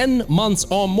often 10 months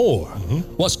or more,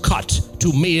 was cut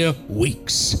to mere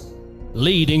weeks,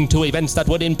 leading to events that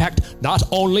would impact not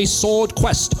only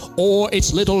Swordquest or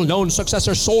its little-known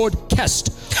successor Swordquest,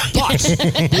 but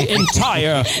the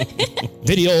entire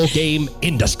video game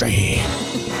industry.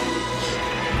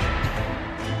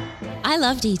 I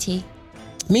loved E.T.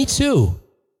 Me too.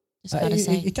 Just gotta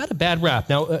say. It got a bad rap.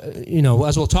 Now,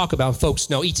 as we'll talk about, folks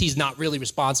know E.T.'s not really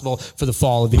responsible for the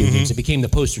fall of video games. It became the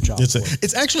poster child.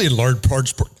 It's actually in large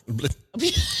part.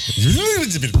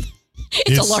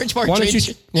 It's a large part. Why don't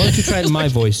you try it in my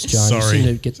voice, John? Sorry. You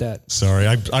seem to get that. Sorry,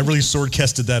 I really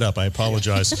sword-quested that up. I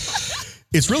apologize.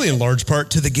 It's really in large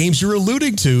part to the games you're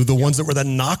alluding to, the ones that were the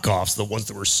knockoffs, the ones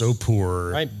that were so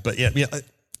poor. Right. But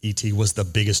E.T. was the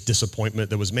biggest disappointment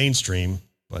that was mainstream.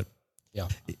 But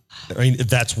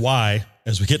that's why,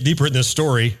 as we get deeper in this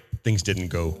story, things didn't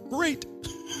go great.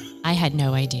 I had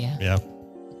no idea. Yeah.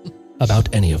 About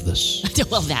any of this.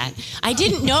 Well, I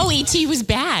didn't know E.T. was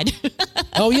bad.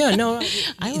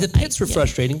 The pits were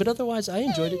frustrating, but otherwise I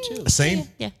enjoyed it too. Same.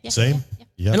 Same.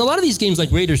 Yeah. And a lot of these games,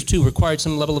 like Raiders 2, required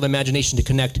some level of imagination to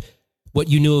connect what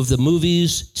you knew of the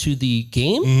movies to the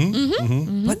game.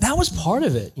 But that was part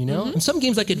of it, And some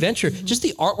games like Adventure, just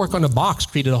the artwork on the box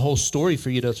created a whole story for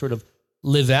you to sort of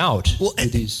live out. Well,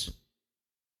 and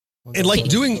like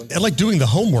doing the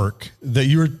homework that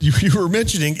you were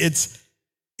mentioning, it's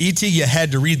E.T., you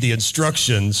had to read the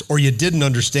instructions or you didn't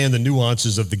understand the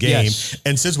nuances of the game. Yes.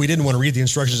 And since we didn't want to read the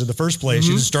instructions in the first place,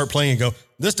 you just start playing and go,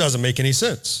 this doesn't make any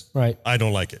sense. Right. I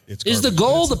don't like it. It's Is the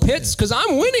goal the pits? Because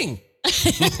I'm winning.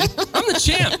 I'm the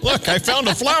champ. Look, I found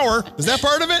a flower. Is that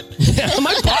part of it? Am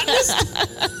I botanist?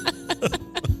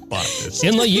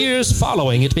 In the years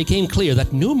following, it became clear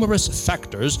that numerous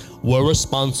factors were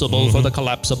responsible for the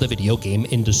collapse of the video game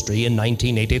industry in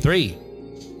 1983.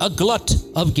 A glut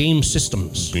of game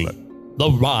systems,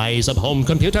 the rise of home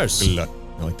computers,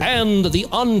 and the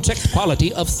unchecked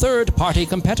quality of third-party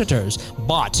competitors.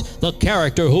 But the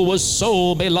character who was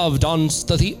so beloved on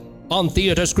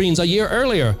theater screens a year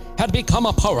earlier had become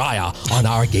a pariah on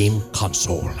our game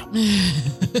console.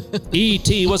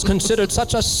 E.T. was considered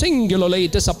such a singularly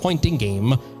disappointing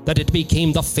game that it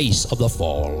became the face of the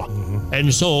fall.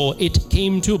 And so it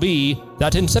came to be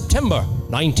that in September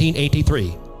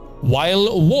 1983,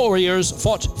 while warriors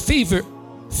fought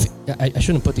I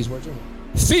shouldn't put these words in.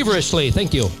 Feverishly,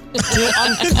 thank you, to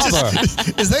uncover.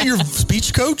 Is that your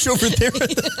speech coach over there?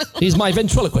 He's my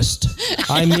ventriloquist.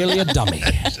 I'm merely a dummy.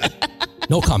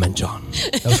 No comment, John.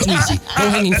 That was too easy.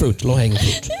 Low-hanging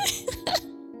fruit.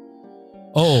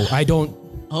 Oh, I don't.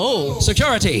 Oh.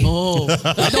 Security. Oh.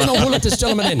 I don't know who let this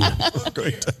gentleman in.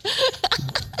 Great.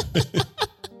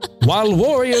 While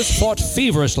warriors fought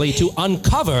feverishly to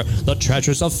uncover the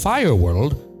treasures of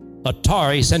Fireworld,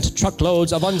 Atari sent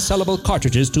truckloads of unsellable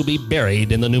cartridges to be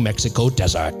buried in the New Mexico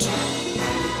desert.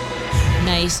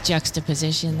 Nice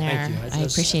juxtaposition there. Thank you. I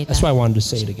appreciate that. That's why I wanted to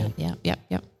say it again. Yep.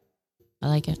 I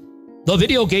like it. The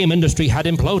video game industry had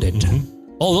imploded.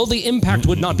 Although the impact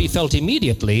would not be felt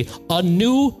immediately, a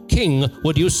new king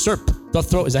would usurp the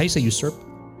throne. Is that how you say usurp?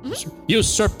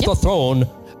 Usurp the throne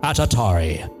at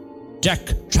Atari. Jack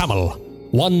Trammell,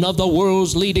 one of the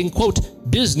world's leading, quote,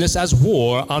 business as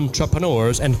war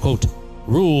entrepreneurs, end quote,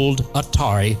 ruled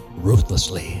Atari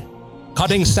ruthlessly,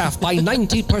 cutting staff by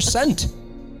 90%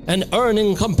 and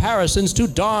earning comparisons to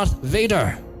Darth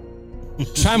Vader.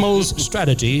 Trammell's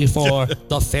strategy for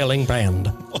the failing brand.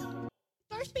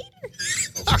 Darth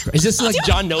Vader. Is this like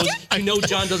John knows? I know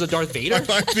John does a Darth Vader.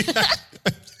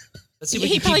 Let's see if we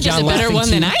He can probably keep does John a better laughing one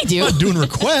too. than I do. I'm doing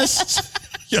requests.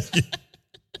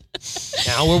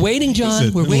 Now we're waiting, John.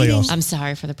 Listen, We're waiting. layoffs. I'm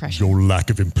sorry for the pressure. Your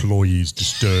lack of employees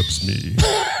disturbs me.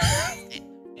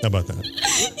 How about that?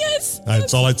 Yes.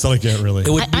 That's all I get, really. It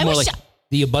would be I more was like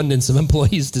the abundance of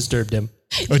employees disturbed him.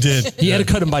 Oh, did. He had to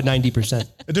cut him by 90%.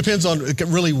 It depends on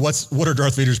really what are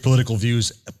Darth Vader's political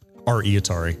views. R.E.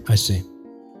 Atari. I see.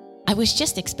 I was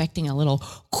just expecting a little.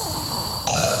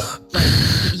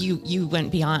 You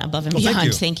went above and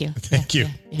beyond. Thank you. Thank you.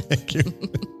 Thank you.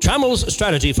 Tramel's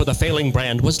strategy for the failing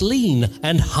brand was lean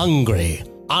and hungry,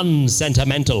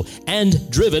 unsentimental, and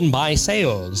driven by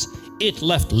sales. It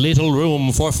left little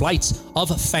room for flights of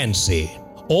fancy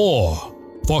or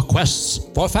for quests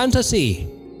for fantasy.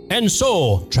 And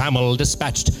so Tramel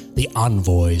dispatched the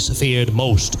envoys feared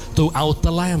most throughout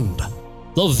the land,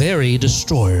 the very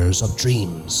destroyers of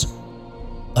dreams,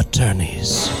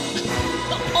 attorneys.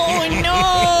 Oh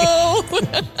no!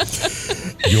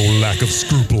 Your lack of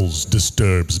scruples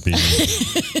disturbs me.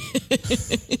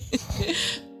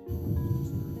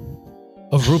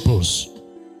 Of rubles.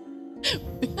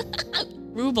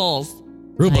 Rubles.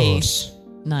 Rubles.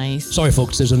 Nice. Sorry,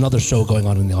 folks, there's another show going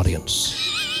on in the audience.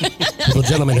 The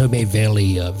gentleman who may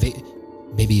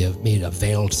maybe have made a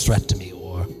veiled threat to me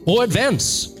or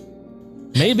advance.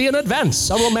 Maybe an advance,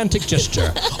 a romantic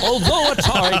gesture. Although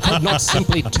Atari could not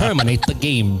simply terminate the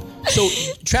game. So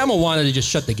Tramel wanted to just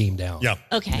shut the game down. Yeah.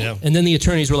 Okay. Yeah. And then the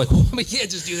attorneys were like, well, we can't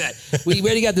just do that. We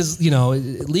already got this,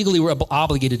 legally we're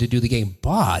obligated to do the game.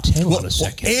 But hang on a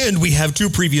second. And we have 2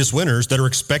 previous winners that are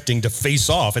expecting to face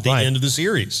off at the end of the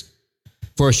series.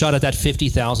 For a shot at that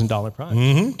 $50,000 prize.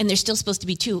 Mm-hmm. And there's still supposed to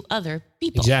be 2 other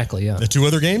people. Exactly, yeah. The 2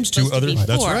 other games? 2 other.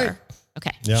 That's right.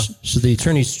 Okay. Yeah. So the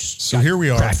attorneys just So here we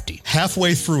are, crafty.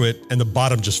 halfway through it, and the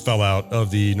bottom just fell out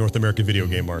of the North American video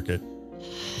game market.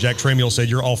 Jack Tramiel said,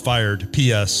 "You're all fired.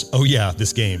 P.S. Oh yeah,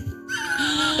 this game."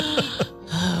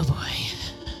 Oh boy.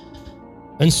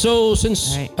 And so,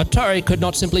 since Atari could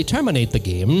not simply terminate the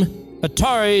game,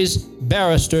 Atari's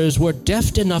barristers were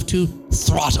deft enough to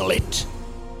throttle it.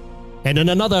 And in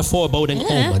another foreboding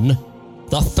omen,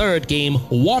 the 3rd game,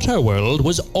 Waterworld,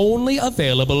 was only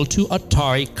available to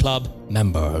Atari Club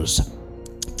members.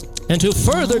 And to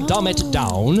further dumb it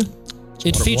down,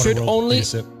 it featured only...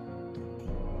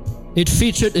 It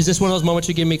featured... Is this one of those moments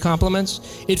you give me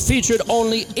compliments? It featured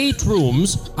only 8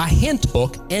 rooms, a hint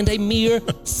book, and a mere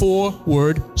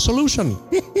 4-word solution.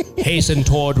 Hasten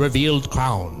toward revealed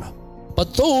crown.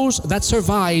 But those that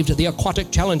survived the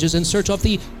aquatic challenges in search of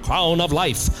the crown of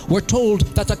life were told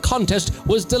that the contest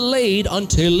was delayed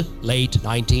until late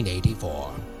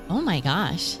 1984. Oh my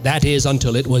gosh. That is,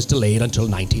 until it was delayed until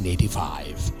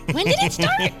 1985. When did it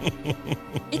start?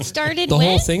 It started The when?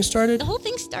 whole thing started? The whole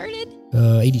thing started?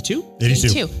 82?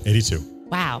 82.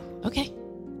 Wow. Okay.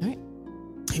 All right.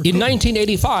 In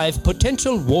 1985,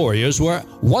 potential warriors were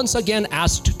once again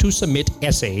asked to submit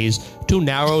essays to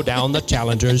narrow down the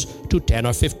challengers to 10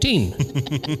 or 15.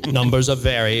 Numbers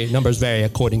vary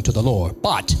according to the lore.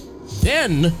 But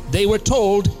then they were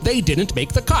told they didn't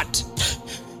make the cut.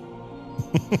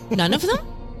 None of them?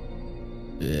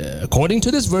 According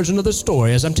to this version of the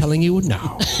story, as I'm telling you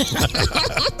now.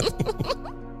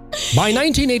 By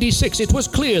 1986, it was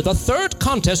clear the 3rd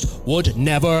contest would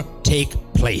never take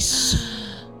place.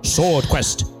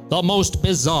 Swordquest, the most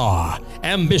bizarre,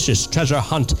 ambitious treasure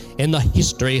hunt in the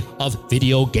history of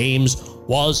video games,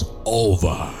 was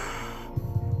over.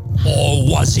 Or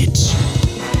was it?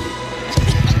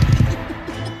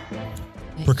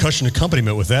 Percussion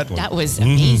accompaniment with that one. That was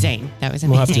amazing. That was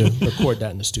amazing. We'll have to record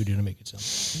that in the studio to make it sound.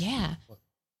 Yeah.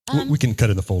 We can cut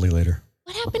in the Foley later.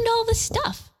 What happened to all this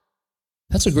stuff?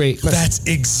 That's a great question. That's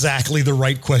exactly the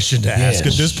right question to ask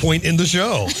at this point in the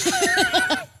show.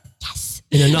 Yes.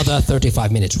 In another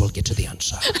 35 minutes, we'll get to the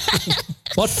answer.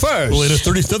 But first... Well, in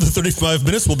another 35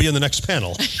 minutes, we'll be in the next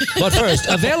panel. But first,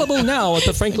 available now at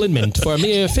the Franklin Mint for a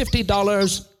mere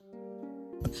 $50.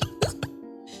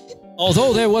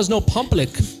 Although there was no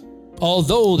public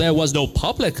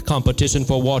competition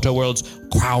for Waterworld's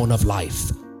Crown of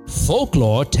Life,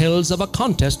 folklore tells of a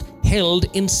contest held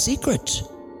in secret.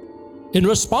 In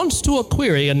response to a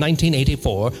query in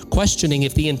 1984 questioning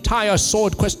if the entire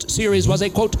Swordquest series was a,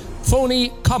 quote,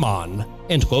 phony come-on,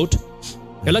 end quote,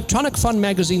 Electronic Fun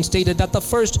magazine stated that the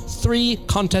first 3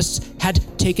 contests had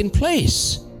taken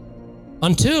place.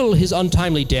 Until his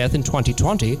untimely death in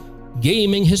 2020,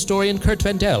 gaming historian Kurt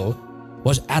Vendel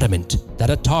was adamant that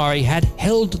Atari had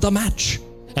held the match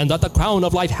and that the Crown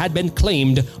of Life had been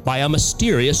claimed by a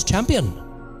mysterious champion.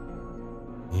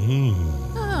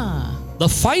 The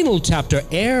final chapter,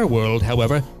 Air World,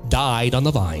 however, died on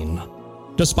the vine.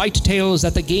 Despite tales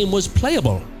that the game was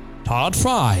playable, Todd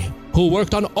Fry, who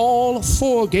worked on all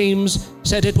 4 games,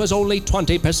 said it was only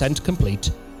 20% complete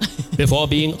before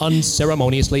being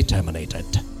unceremoniously terminated.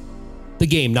 The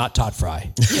game, not Todd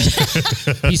Fry.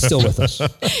 He's still with us.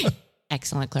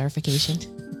 Excellent clarification.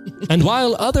 And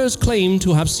while others claim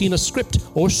to have seen a script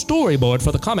or storyboard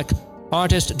for the comic,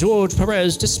 artist George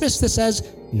Perez dismissed this as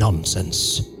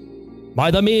nonsense. By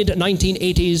the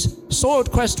mid-1980s,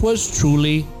 Swordquest was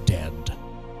truly dead.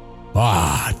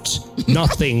 But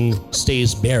nothing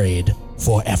stays buried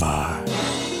forever.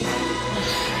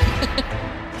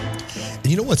 And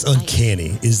you know what's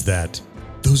uncanny is that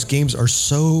those games are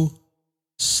so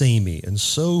samey and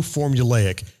so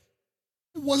formulaic.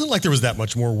 It wasn't like there was that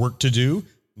much more work to do.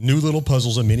 New little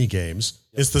puzzles and mini games.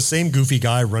 It's the same goofy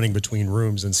guy running between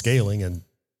rooms and scaling and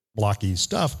blocky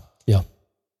stuff. Yeah.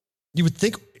 You would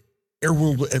think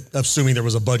Airworld, assuming there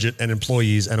was a budget and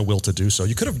employees and a will to do so,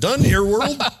 you could have done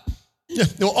Airworld. Yeah,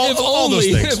 all those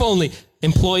things. If only.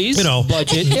 Employees,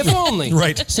 budget, if only.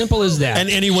 Right. Simple as that. And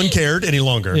anyone cared any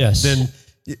longer. Yes. Then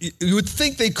you would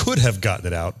think they could have gotten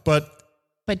it out, but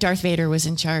Darth Vader was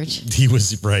in charge. he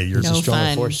was right. You're No a strong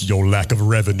fun. force. Your lack of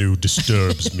revenue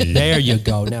disturbs me. There you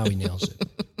go. Now he nails it.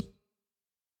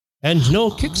 And no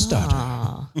Kickstarter.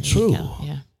 Oh, True.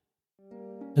 yeah.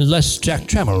 Unless Jack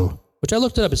Trammell, which I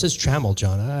looked it up. It says Trammell,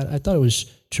 John. I thought it was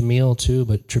Tramiel too,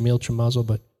 but Tramiel,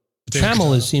 but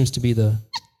Trammell seems to be the...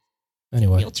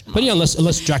 Anyway. But yeah,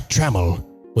 unless Jack Trammell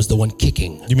was the one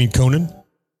kicking. You mean Conan?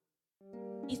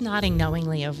 He's nodding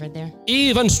knowingly over there.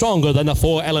 Even stronger than the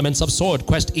 4 elements of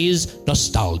Swordquest is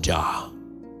nostalgia.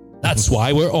 That's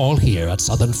why we're all here at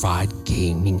Southern Fried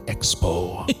Gaming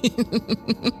Expo.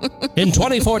 In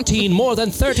 2014, more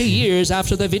than 30 years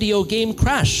after the video game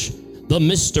crash, the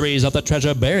mysteries of the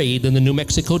treasure buried in the New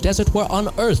Mexico desert were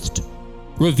unearthed,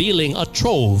 revealing a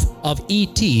trove of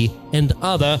E.T. and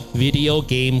other video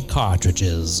game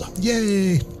cartridges.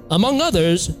 Yay! Among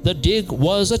others, the dig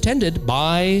was attended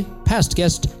by past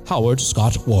guest Howard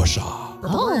Scott Warshaw.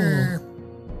 Oh.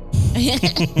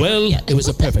 Well, it was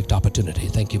a perfect opportunity.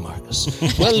 Thank you, Marcus.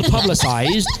 Well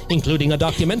publicized, including a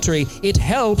documentary, it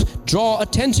helped draw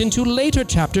attention to later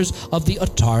chapters of the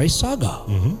Atari saga.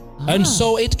 And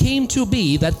so it came to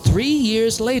be that 3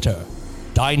 years later,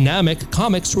 Dynamic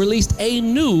Comics released a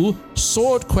new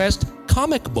Swordquest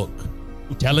comic book,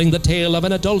 telling the tale of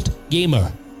an adult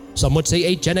gamer, some would say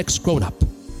a Gen X grown-up,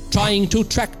 trying to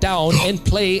track down and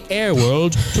play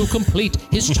Airworld to complete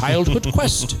his childhood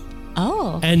quest.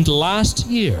 Oh. And last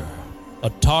year,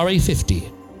 Atari 50,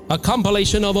 a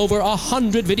compilation of over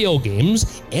 100 video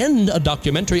games and a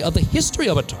documentary of the history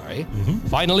of Atari,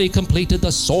 finally completed the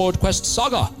Swordquest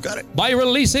saga by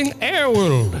releasing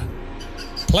Airworld.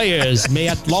 Players may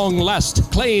at long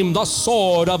last claim the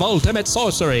sword of ultimate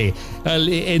sorcery,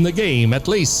 in the game at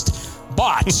least.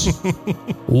 But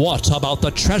what about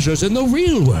the treasures in the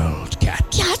real world, Kat?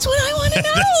 That's what I want to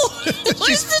know.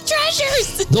 Where's the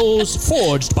treasures? Those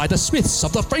forged by the smiths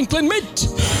of the Franklin Mint.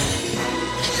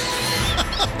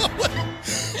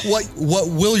 What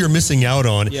Will you're missing out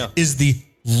on is the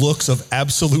looks of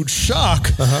absolute shock.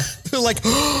 They're like,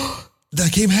 oh,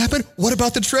 that game happened? What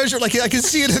about the treasure? Like, I can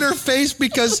see it in her face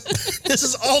because this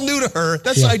is all new to her.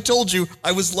 That's why I told you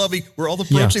I was loving. We're all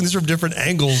approaching this from different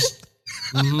angles.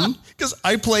 Because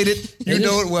I played it, you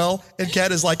know it well, and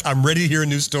Kat is like, I'm ready to hear a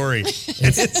new story.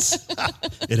 And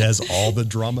it has all the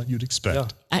drama you'd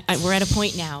expect. We're at a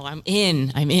point now. I'm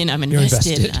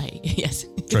invested. Yes.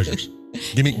 Treasures.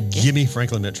 Give me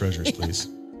Franklin Mint treasures, please.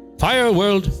 Fire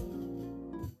World.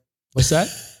 What's that?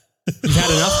 You've had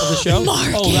enough of the show?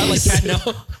 Marcus. Oh, that like Kat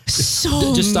now?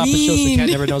 Just stop the show so Kat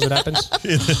never knows what happens.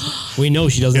 We know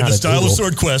she doesn't know how to In the style Google.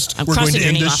 of Swordquest, we're going to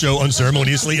end this show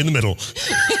unceremoniously in the middle.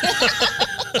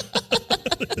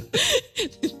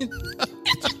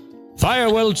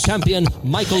 Fireworld champion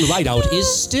Michael Rideout is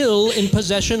still in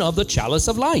possession of the Chalice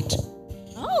of Light,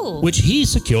 which he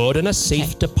secured in a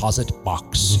safe deposit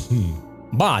box.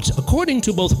 But according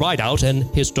to both Rideout and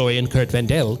historian Kurt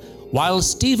Vendel, while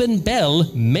Stephen Bell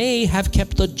may have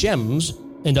kept the gems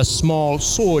and a small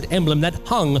sword emblem that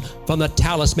hung from the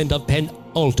talisman of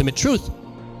penultimate truth,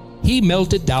 he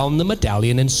melted down the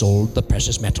medallion and sold the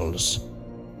precious metals.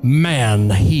 Man,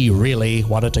 he really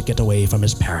wanted to get away from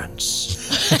his parents.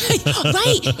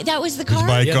 Right, that was the car.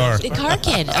 Buy a car. The car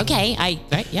kid. Okay,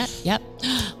 yep.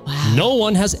 Wow. No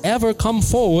one has ever come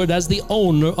forward as the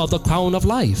owner of the Crown of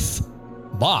Life.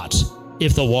 But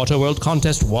if the Waterworld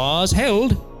contest was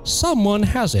held, someone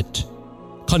has it.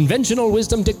 Conventional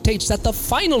wisdom dictates that the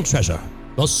final treasure,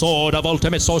 the Sword of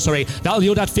Ultimate Sorcery,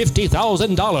 valued at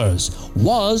 $50,000,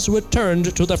 was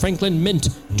returned to the Franklin Mint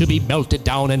to be melted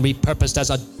down and repurposed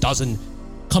as a dozen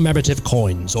commemorative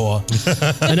coins or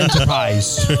an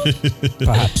enterprise,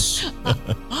 perhaps.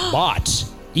 But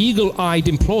eagle-eyed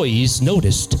employees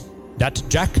noticed that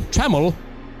Jack Trammell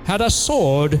had a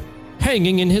sword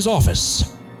hanging in his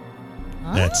office.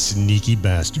 That sneaky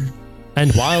bastard.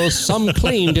 And while some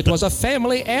claimed it was a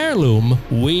family heirloom,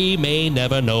 we may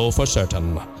never know for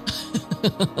certain.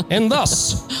 And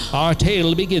thus, our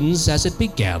tale begins as it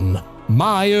began,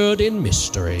 mired in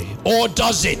mystery. Or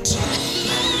does it?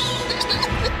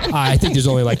 I think there's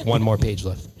only like one more page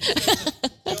left.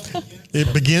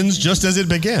 It begins just as it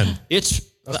began.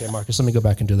 Okay, Marcus, let me go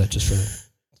back and do that just for...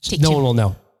 No one will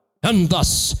know. And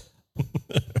thus,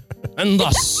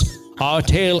 our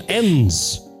tale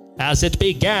ends as it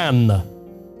began,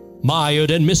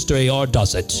 mired in mystery, or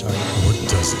does it? Or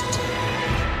does it?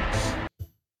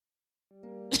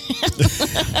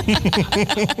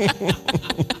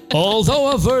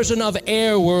 Although a version of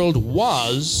Airworld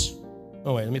was...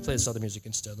 Oh, wait, let me play this other music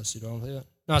instead. Let's see, do I want to play that?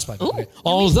 No, it's fine. Okay.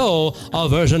 Although a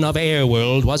version of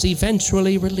Airworld was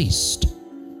eventually released,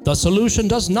 the solution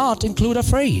does not include a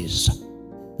phrase.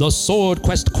 The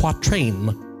Swordquest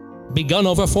quatrain, begun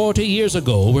over 40 years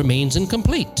ago, remains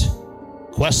incomplete.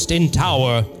 Quest in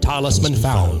tower, talisman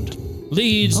found.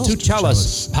 Leads to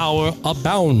chalice, power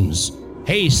abounds.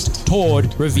 Haste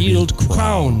toward revealed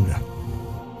crown.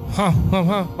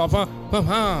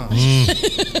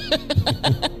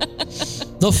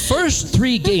 The first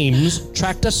 3 games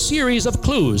tracked a series of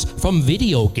clues from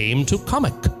video game to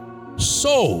comic.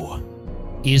 So,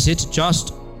 is it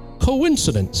just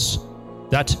coincidence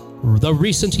that the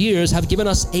recent years have given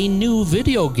us a new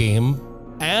video game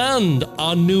and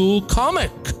a new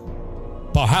comic?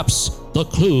 Perhaps the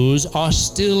clues are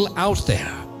still out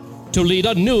there to lead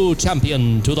a new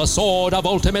champion to the sword of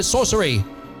ultimate sorcery,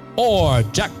 or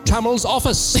Jack Trammell's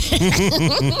office.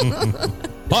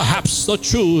 Perhaps the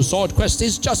true Swordquest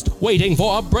is just waiting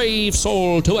for a brave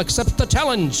soul to accept the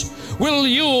challenge. Will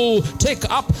you take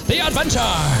up the adventure?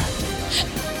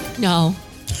 No.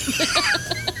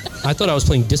 I thought I was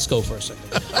playing disco for a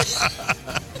second.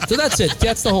 So that's it.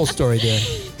 That's the whole story there.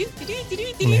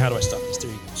 I mean, how do I stop this? There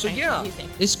you go. So yeah,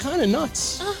 it's kind of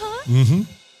nuts. Uh-huh. Mm-hmm.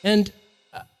 And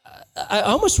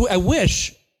I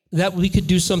wish that we could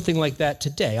do something like that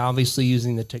today, obviously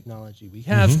using the technology we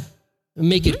have,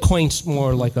 make it quaint,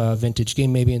 more like a vintage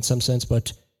game maybe in some sense,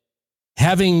 but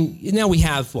now we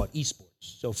have esports.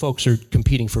 So folks are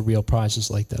competing for real prizes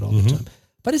like that all the time.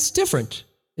 But it's different.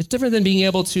 It's different than being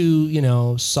able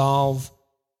to, solve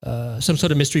some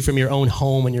sort of mystery from your own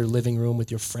home in your living room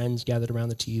with your friends gathered around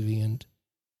the TV. And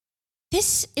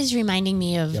this is reminding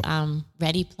me of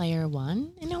Ready Player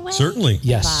One in a way. Certainly.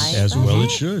 Yes. As well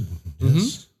it should.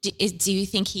 Yes. Do you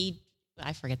think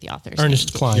I forget the author's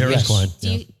Ernest name. Cline. Yeah, Ernest Cline.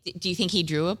 Do you think he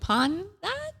drew upon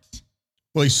that?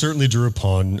 Well, he certainly drew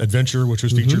upon Adventure, which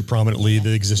was featured prominently,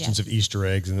 the existence of Easter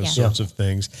eggs and those sorts of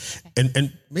things. Okay.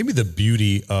 And maybe the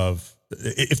beauty of,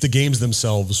 if the games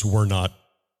themselves were not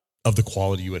of the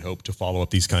quality you would hope to follow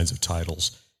up these kinds of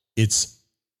titles, it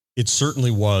certainly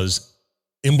was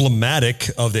emblematic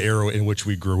of the era in which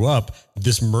we grew up,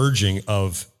 this merging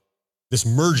of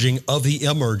the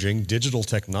emerging digital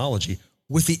technology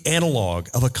with the analog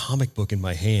of a comic book in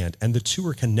my hand. And the two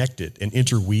are connected and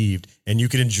interweaved, and you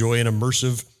can enjoy an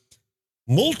immersive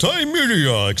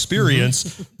multimedia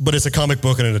experience, but it's a comic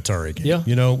book and an Atari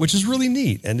game, which is really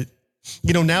neat. And,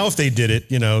 now if they did it,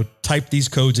 type these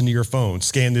codes into your phone,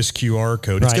 scan this QR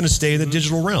code, it's going to stay in the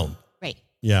digital realm. Right.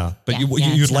 Yeah. But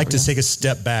you'd like to take a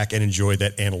step back and enjoy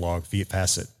that analog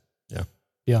facet. Yeah.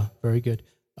 Yeah. Very good.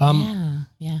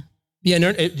 Yeah. Yeah,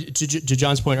 and to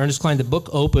John's point, Ernest Cline, the book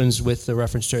opens with the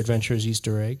reference to Adventure's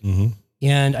Easter egg.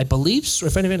 And I believe,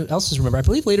 if anyone else has remembered, I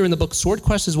believe later in the book,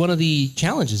 Swordquest is one of the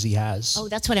challenges he has. Oh,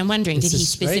 that's what I'm wondering. Did he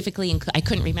specifically include? I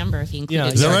couldn't remember if he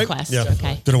included Is that Swordquest. Right? Yeah.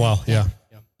 Okay. Been a while. Yeah.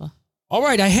 Well. All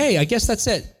right. I guess that's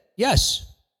it. Yes.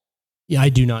 Yeah, I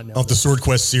do not know. Of the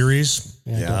Swordquest series?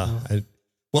 Yeah.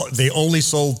 Well, they only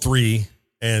sold 3,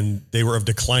 and they were of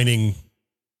declining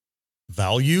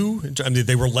value. I mean,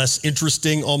 they were less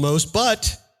interesting almost,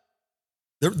 but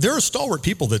there are stalwart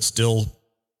people that still,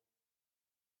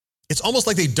 it's almost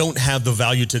like they don't have the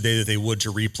value today that they would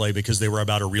to replay because they were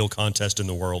about a real contest in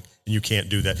the world, and you can't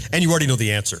do that. And you already know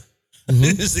the answer.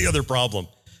 Is the other problem.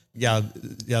 Yeah,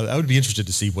 I would be interested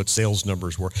to see what sales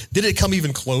numbers were. Did it come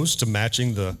even close to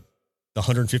matching the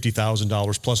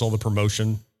 $150,000 plus all the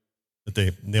promotion that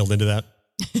they nailed into that?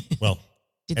 Well,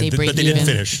 but they didn't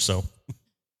finish, so.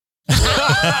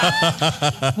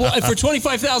 Well, for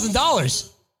 $25,000.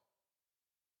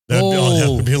 That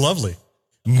would be lovely.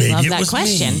 Maybe I love it that was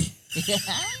question. me.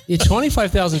 Yeah,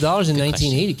 $25,000 in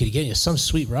 1980 could get you some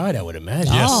sweet ride, I would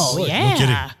imagine. Yes. Oh, yeah. No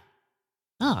kidding.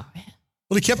 Oh, man.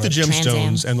 Well, he kept the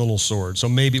gemstones and the little sword, so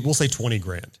maybe we'll say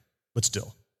 $20,000, but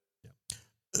still.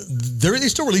 They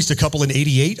still released a couple in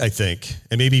 88, I think,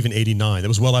 and maybe even 89. That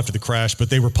was well after the crash, but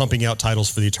they were pumping out titles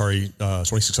for the Atari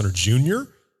 2600 Junior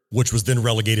which was then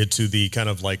relegated to the kind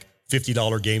of like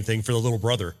 $50 game thing for the little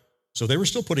brother. So they were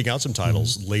still putting out some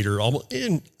titles later. I'm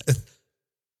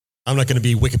not going to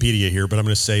be Wikipedia here, but I'm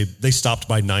going to say they stopped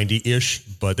by 90-ish,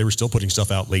 but they were still putting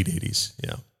stuff out late 80s.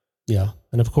 Yeah. Yeah.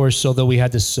 And of course, although we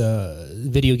had this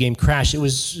video game crash, it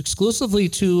was exclusively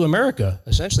to America,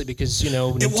 essentially, because,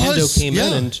 Nintendo came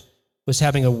in and was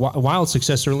having a wild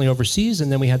success certainly overseas.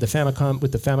 And then we had the Famicom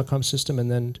with the Famicom system,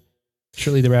 and then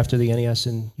shortly thereafter the NES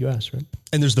in US, right?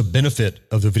 And there's the benefit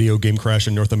of the video game crash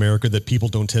in North America that people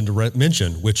don't tend to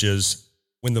mention, which is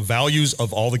when the values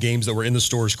of all the games that were in the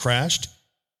stores crashed,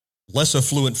 less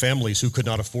affluent families who could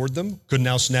not afford them could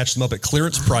now snatch them up at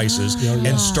clearance prices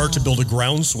and start to build a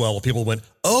groundswell. People went,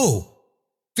 oh,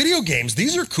 video games,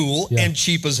 these are cool and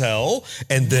cheap as hell.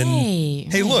 And then,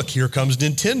 hey, look, here comes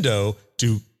Nintendo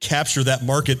to capture that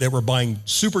market that were buying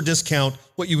super discount,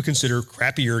 what you would consider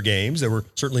crappier games. There were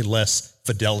certainly less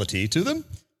fidelity to them.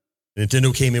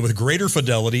 Nintendo came in with greater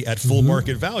fidelity at full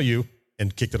market value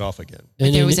and kicked it off again.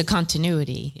 But there was a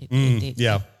continuity.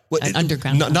 An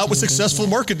underground. Not with successful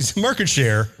market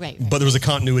share, but there was a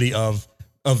continuity of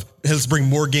let's bring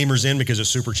more gamers in because it's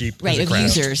super cheap. Right, of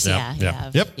users.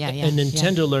 Yep. And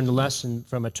Nintendo learned a lesson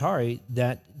from Atari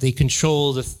that they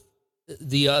control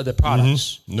the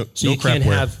products. No you crapware. can't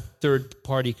have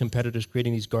third-party competitors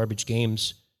creating these garbage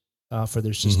games for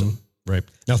their system. Right.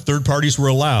 Now, third parties were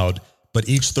allowed, but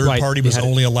each third party was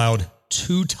only allowed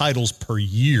 2 titles per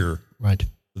year. Right.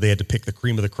 They had to pick the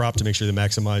cream of the crop to make sure they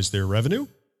maximized their revenue.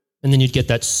 And then you'd get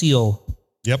that seal.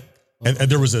 Yep. And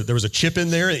there was a chip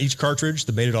in there in each cartridge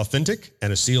that made it authentic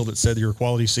and a seal that said your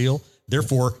quality seal.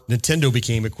 Therefore, Nintendo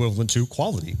became equivalent to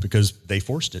quality because they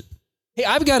forced it. Hey,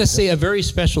 I've got to say a very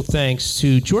special thanks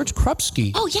to George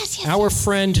Krupski. Oh, yes. Our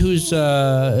friend who's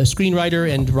a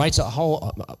screenwriter and writes a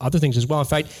whole other things as well. In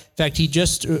fact, he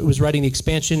just was writing the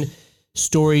expansion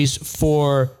stories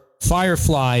for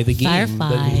Firefly, the game,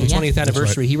 the 20th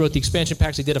anniversary. He wrote the expansion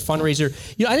packs. He did a fundraiser.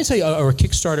 I didn't tell you, or a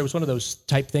Kickstarter. It was one of those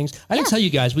type things. I didn't tell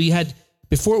you guys. We had,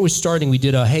 before it was starting, we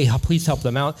did hey, please help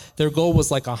them out. Their goal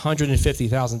was like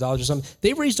 $150,000 or something.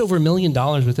 They raised over $1 million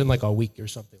within like a week or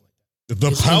something like that.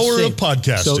 The power of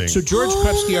podcasting. So George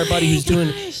Krupski, our buddy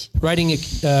who's writing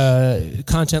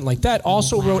content like that,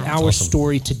 also wrote our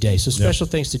story today. So special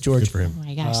thanks to George for him. Oh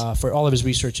my gosh. For all of his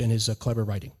research and his clever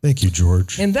writing. Thank you,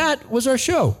 George. And that was our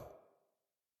show.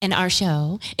 And our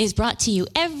show is brought to you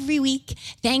every week,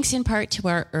 thanks in part to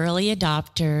our early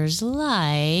adopters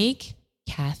like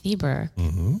Kathy Burke,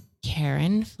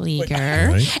 Karen Flieger,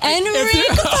 and Rick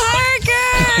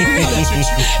Parker, who is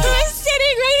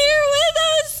sitting right here with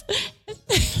us.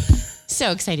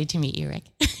 So excited to meet you, Rick.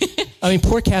 I mean,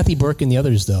 poor Kathy Burke and the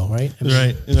others, though, right?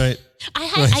 Right.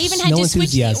 I even had to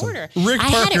switch the order. Rick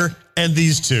Parker and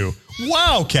these two.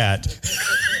 Wow, Kat.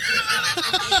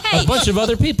 A bunch of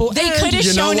other people. They could have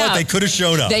shown up. They could have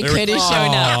shown up. They could have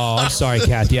shown up. Oh, I'm sorry,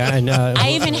 Kat. Yeah, and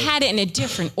I even had it in a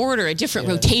different order, a different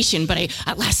rotation, but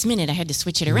at last minute I had to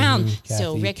switch it around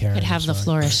so Rick could have the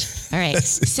flourish. All right.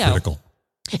 It's critical.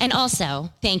 And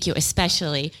also, thank you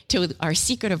especially to our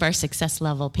Secret of Our Success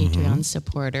level Patreon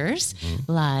supporters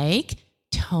like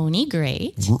Tony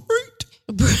Great,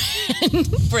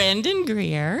 Brendan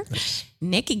Greer,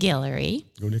 Nick Guillory,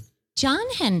 Go, Nick. John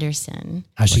Henderson.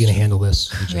 How's she going to handle this?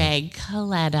 Craig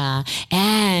Coletta.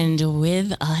 And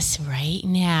with us right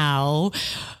now,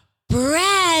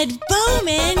 Brad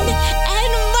Bowman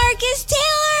and Marcus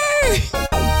Taylor.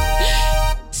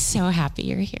 So happy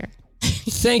you're here.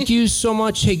 Thank you so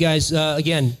much. Hey, guys,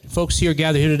 again, folks here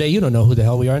gathered here today, you don't know who the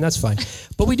hell we are, and that's fine.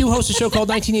 But we do host a show called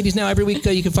 1980s Now. Every week,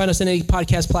 you can find us on any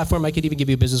podcast platform. I could even give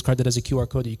you a business card that has a QR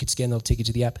code that you could scan. That'll take you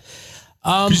to the app.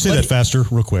 Could you say that faster,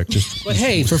 real quick? But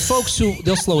hey, for folks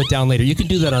they'll slow it down later. You can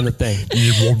do that on the thing.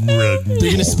 They're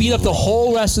going to speed up the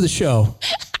whole rest of the show.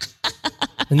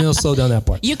 And then they'll slow down that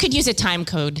part. You could use a time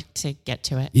code to get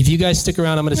to it. If you guys stick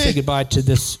around, I'm going to say goodbye to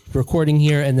this recording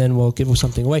here, and then we'll give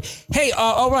something away. Hey,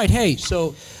 all right. Hey,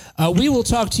 so we will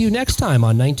talk to you next time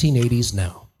on 1980s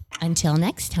Now. Until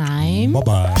next time.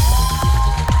 Bye-bye.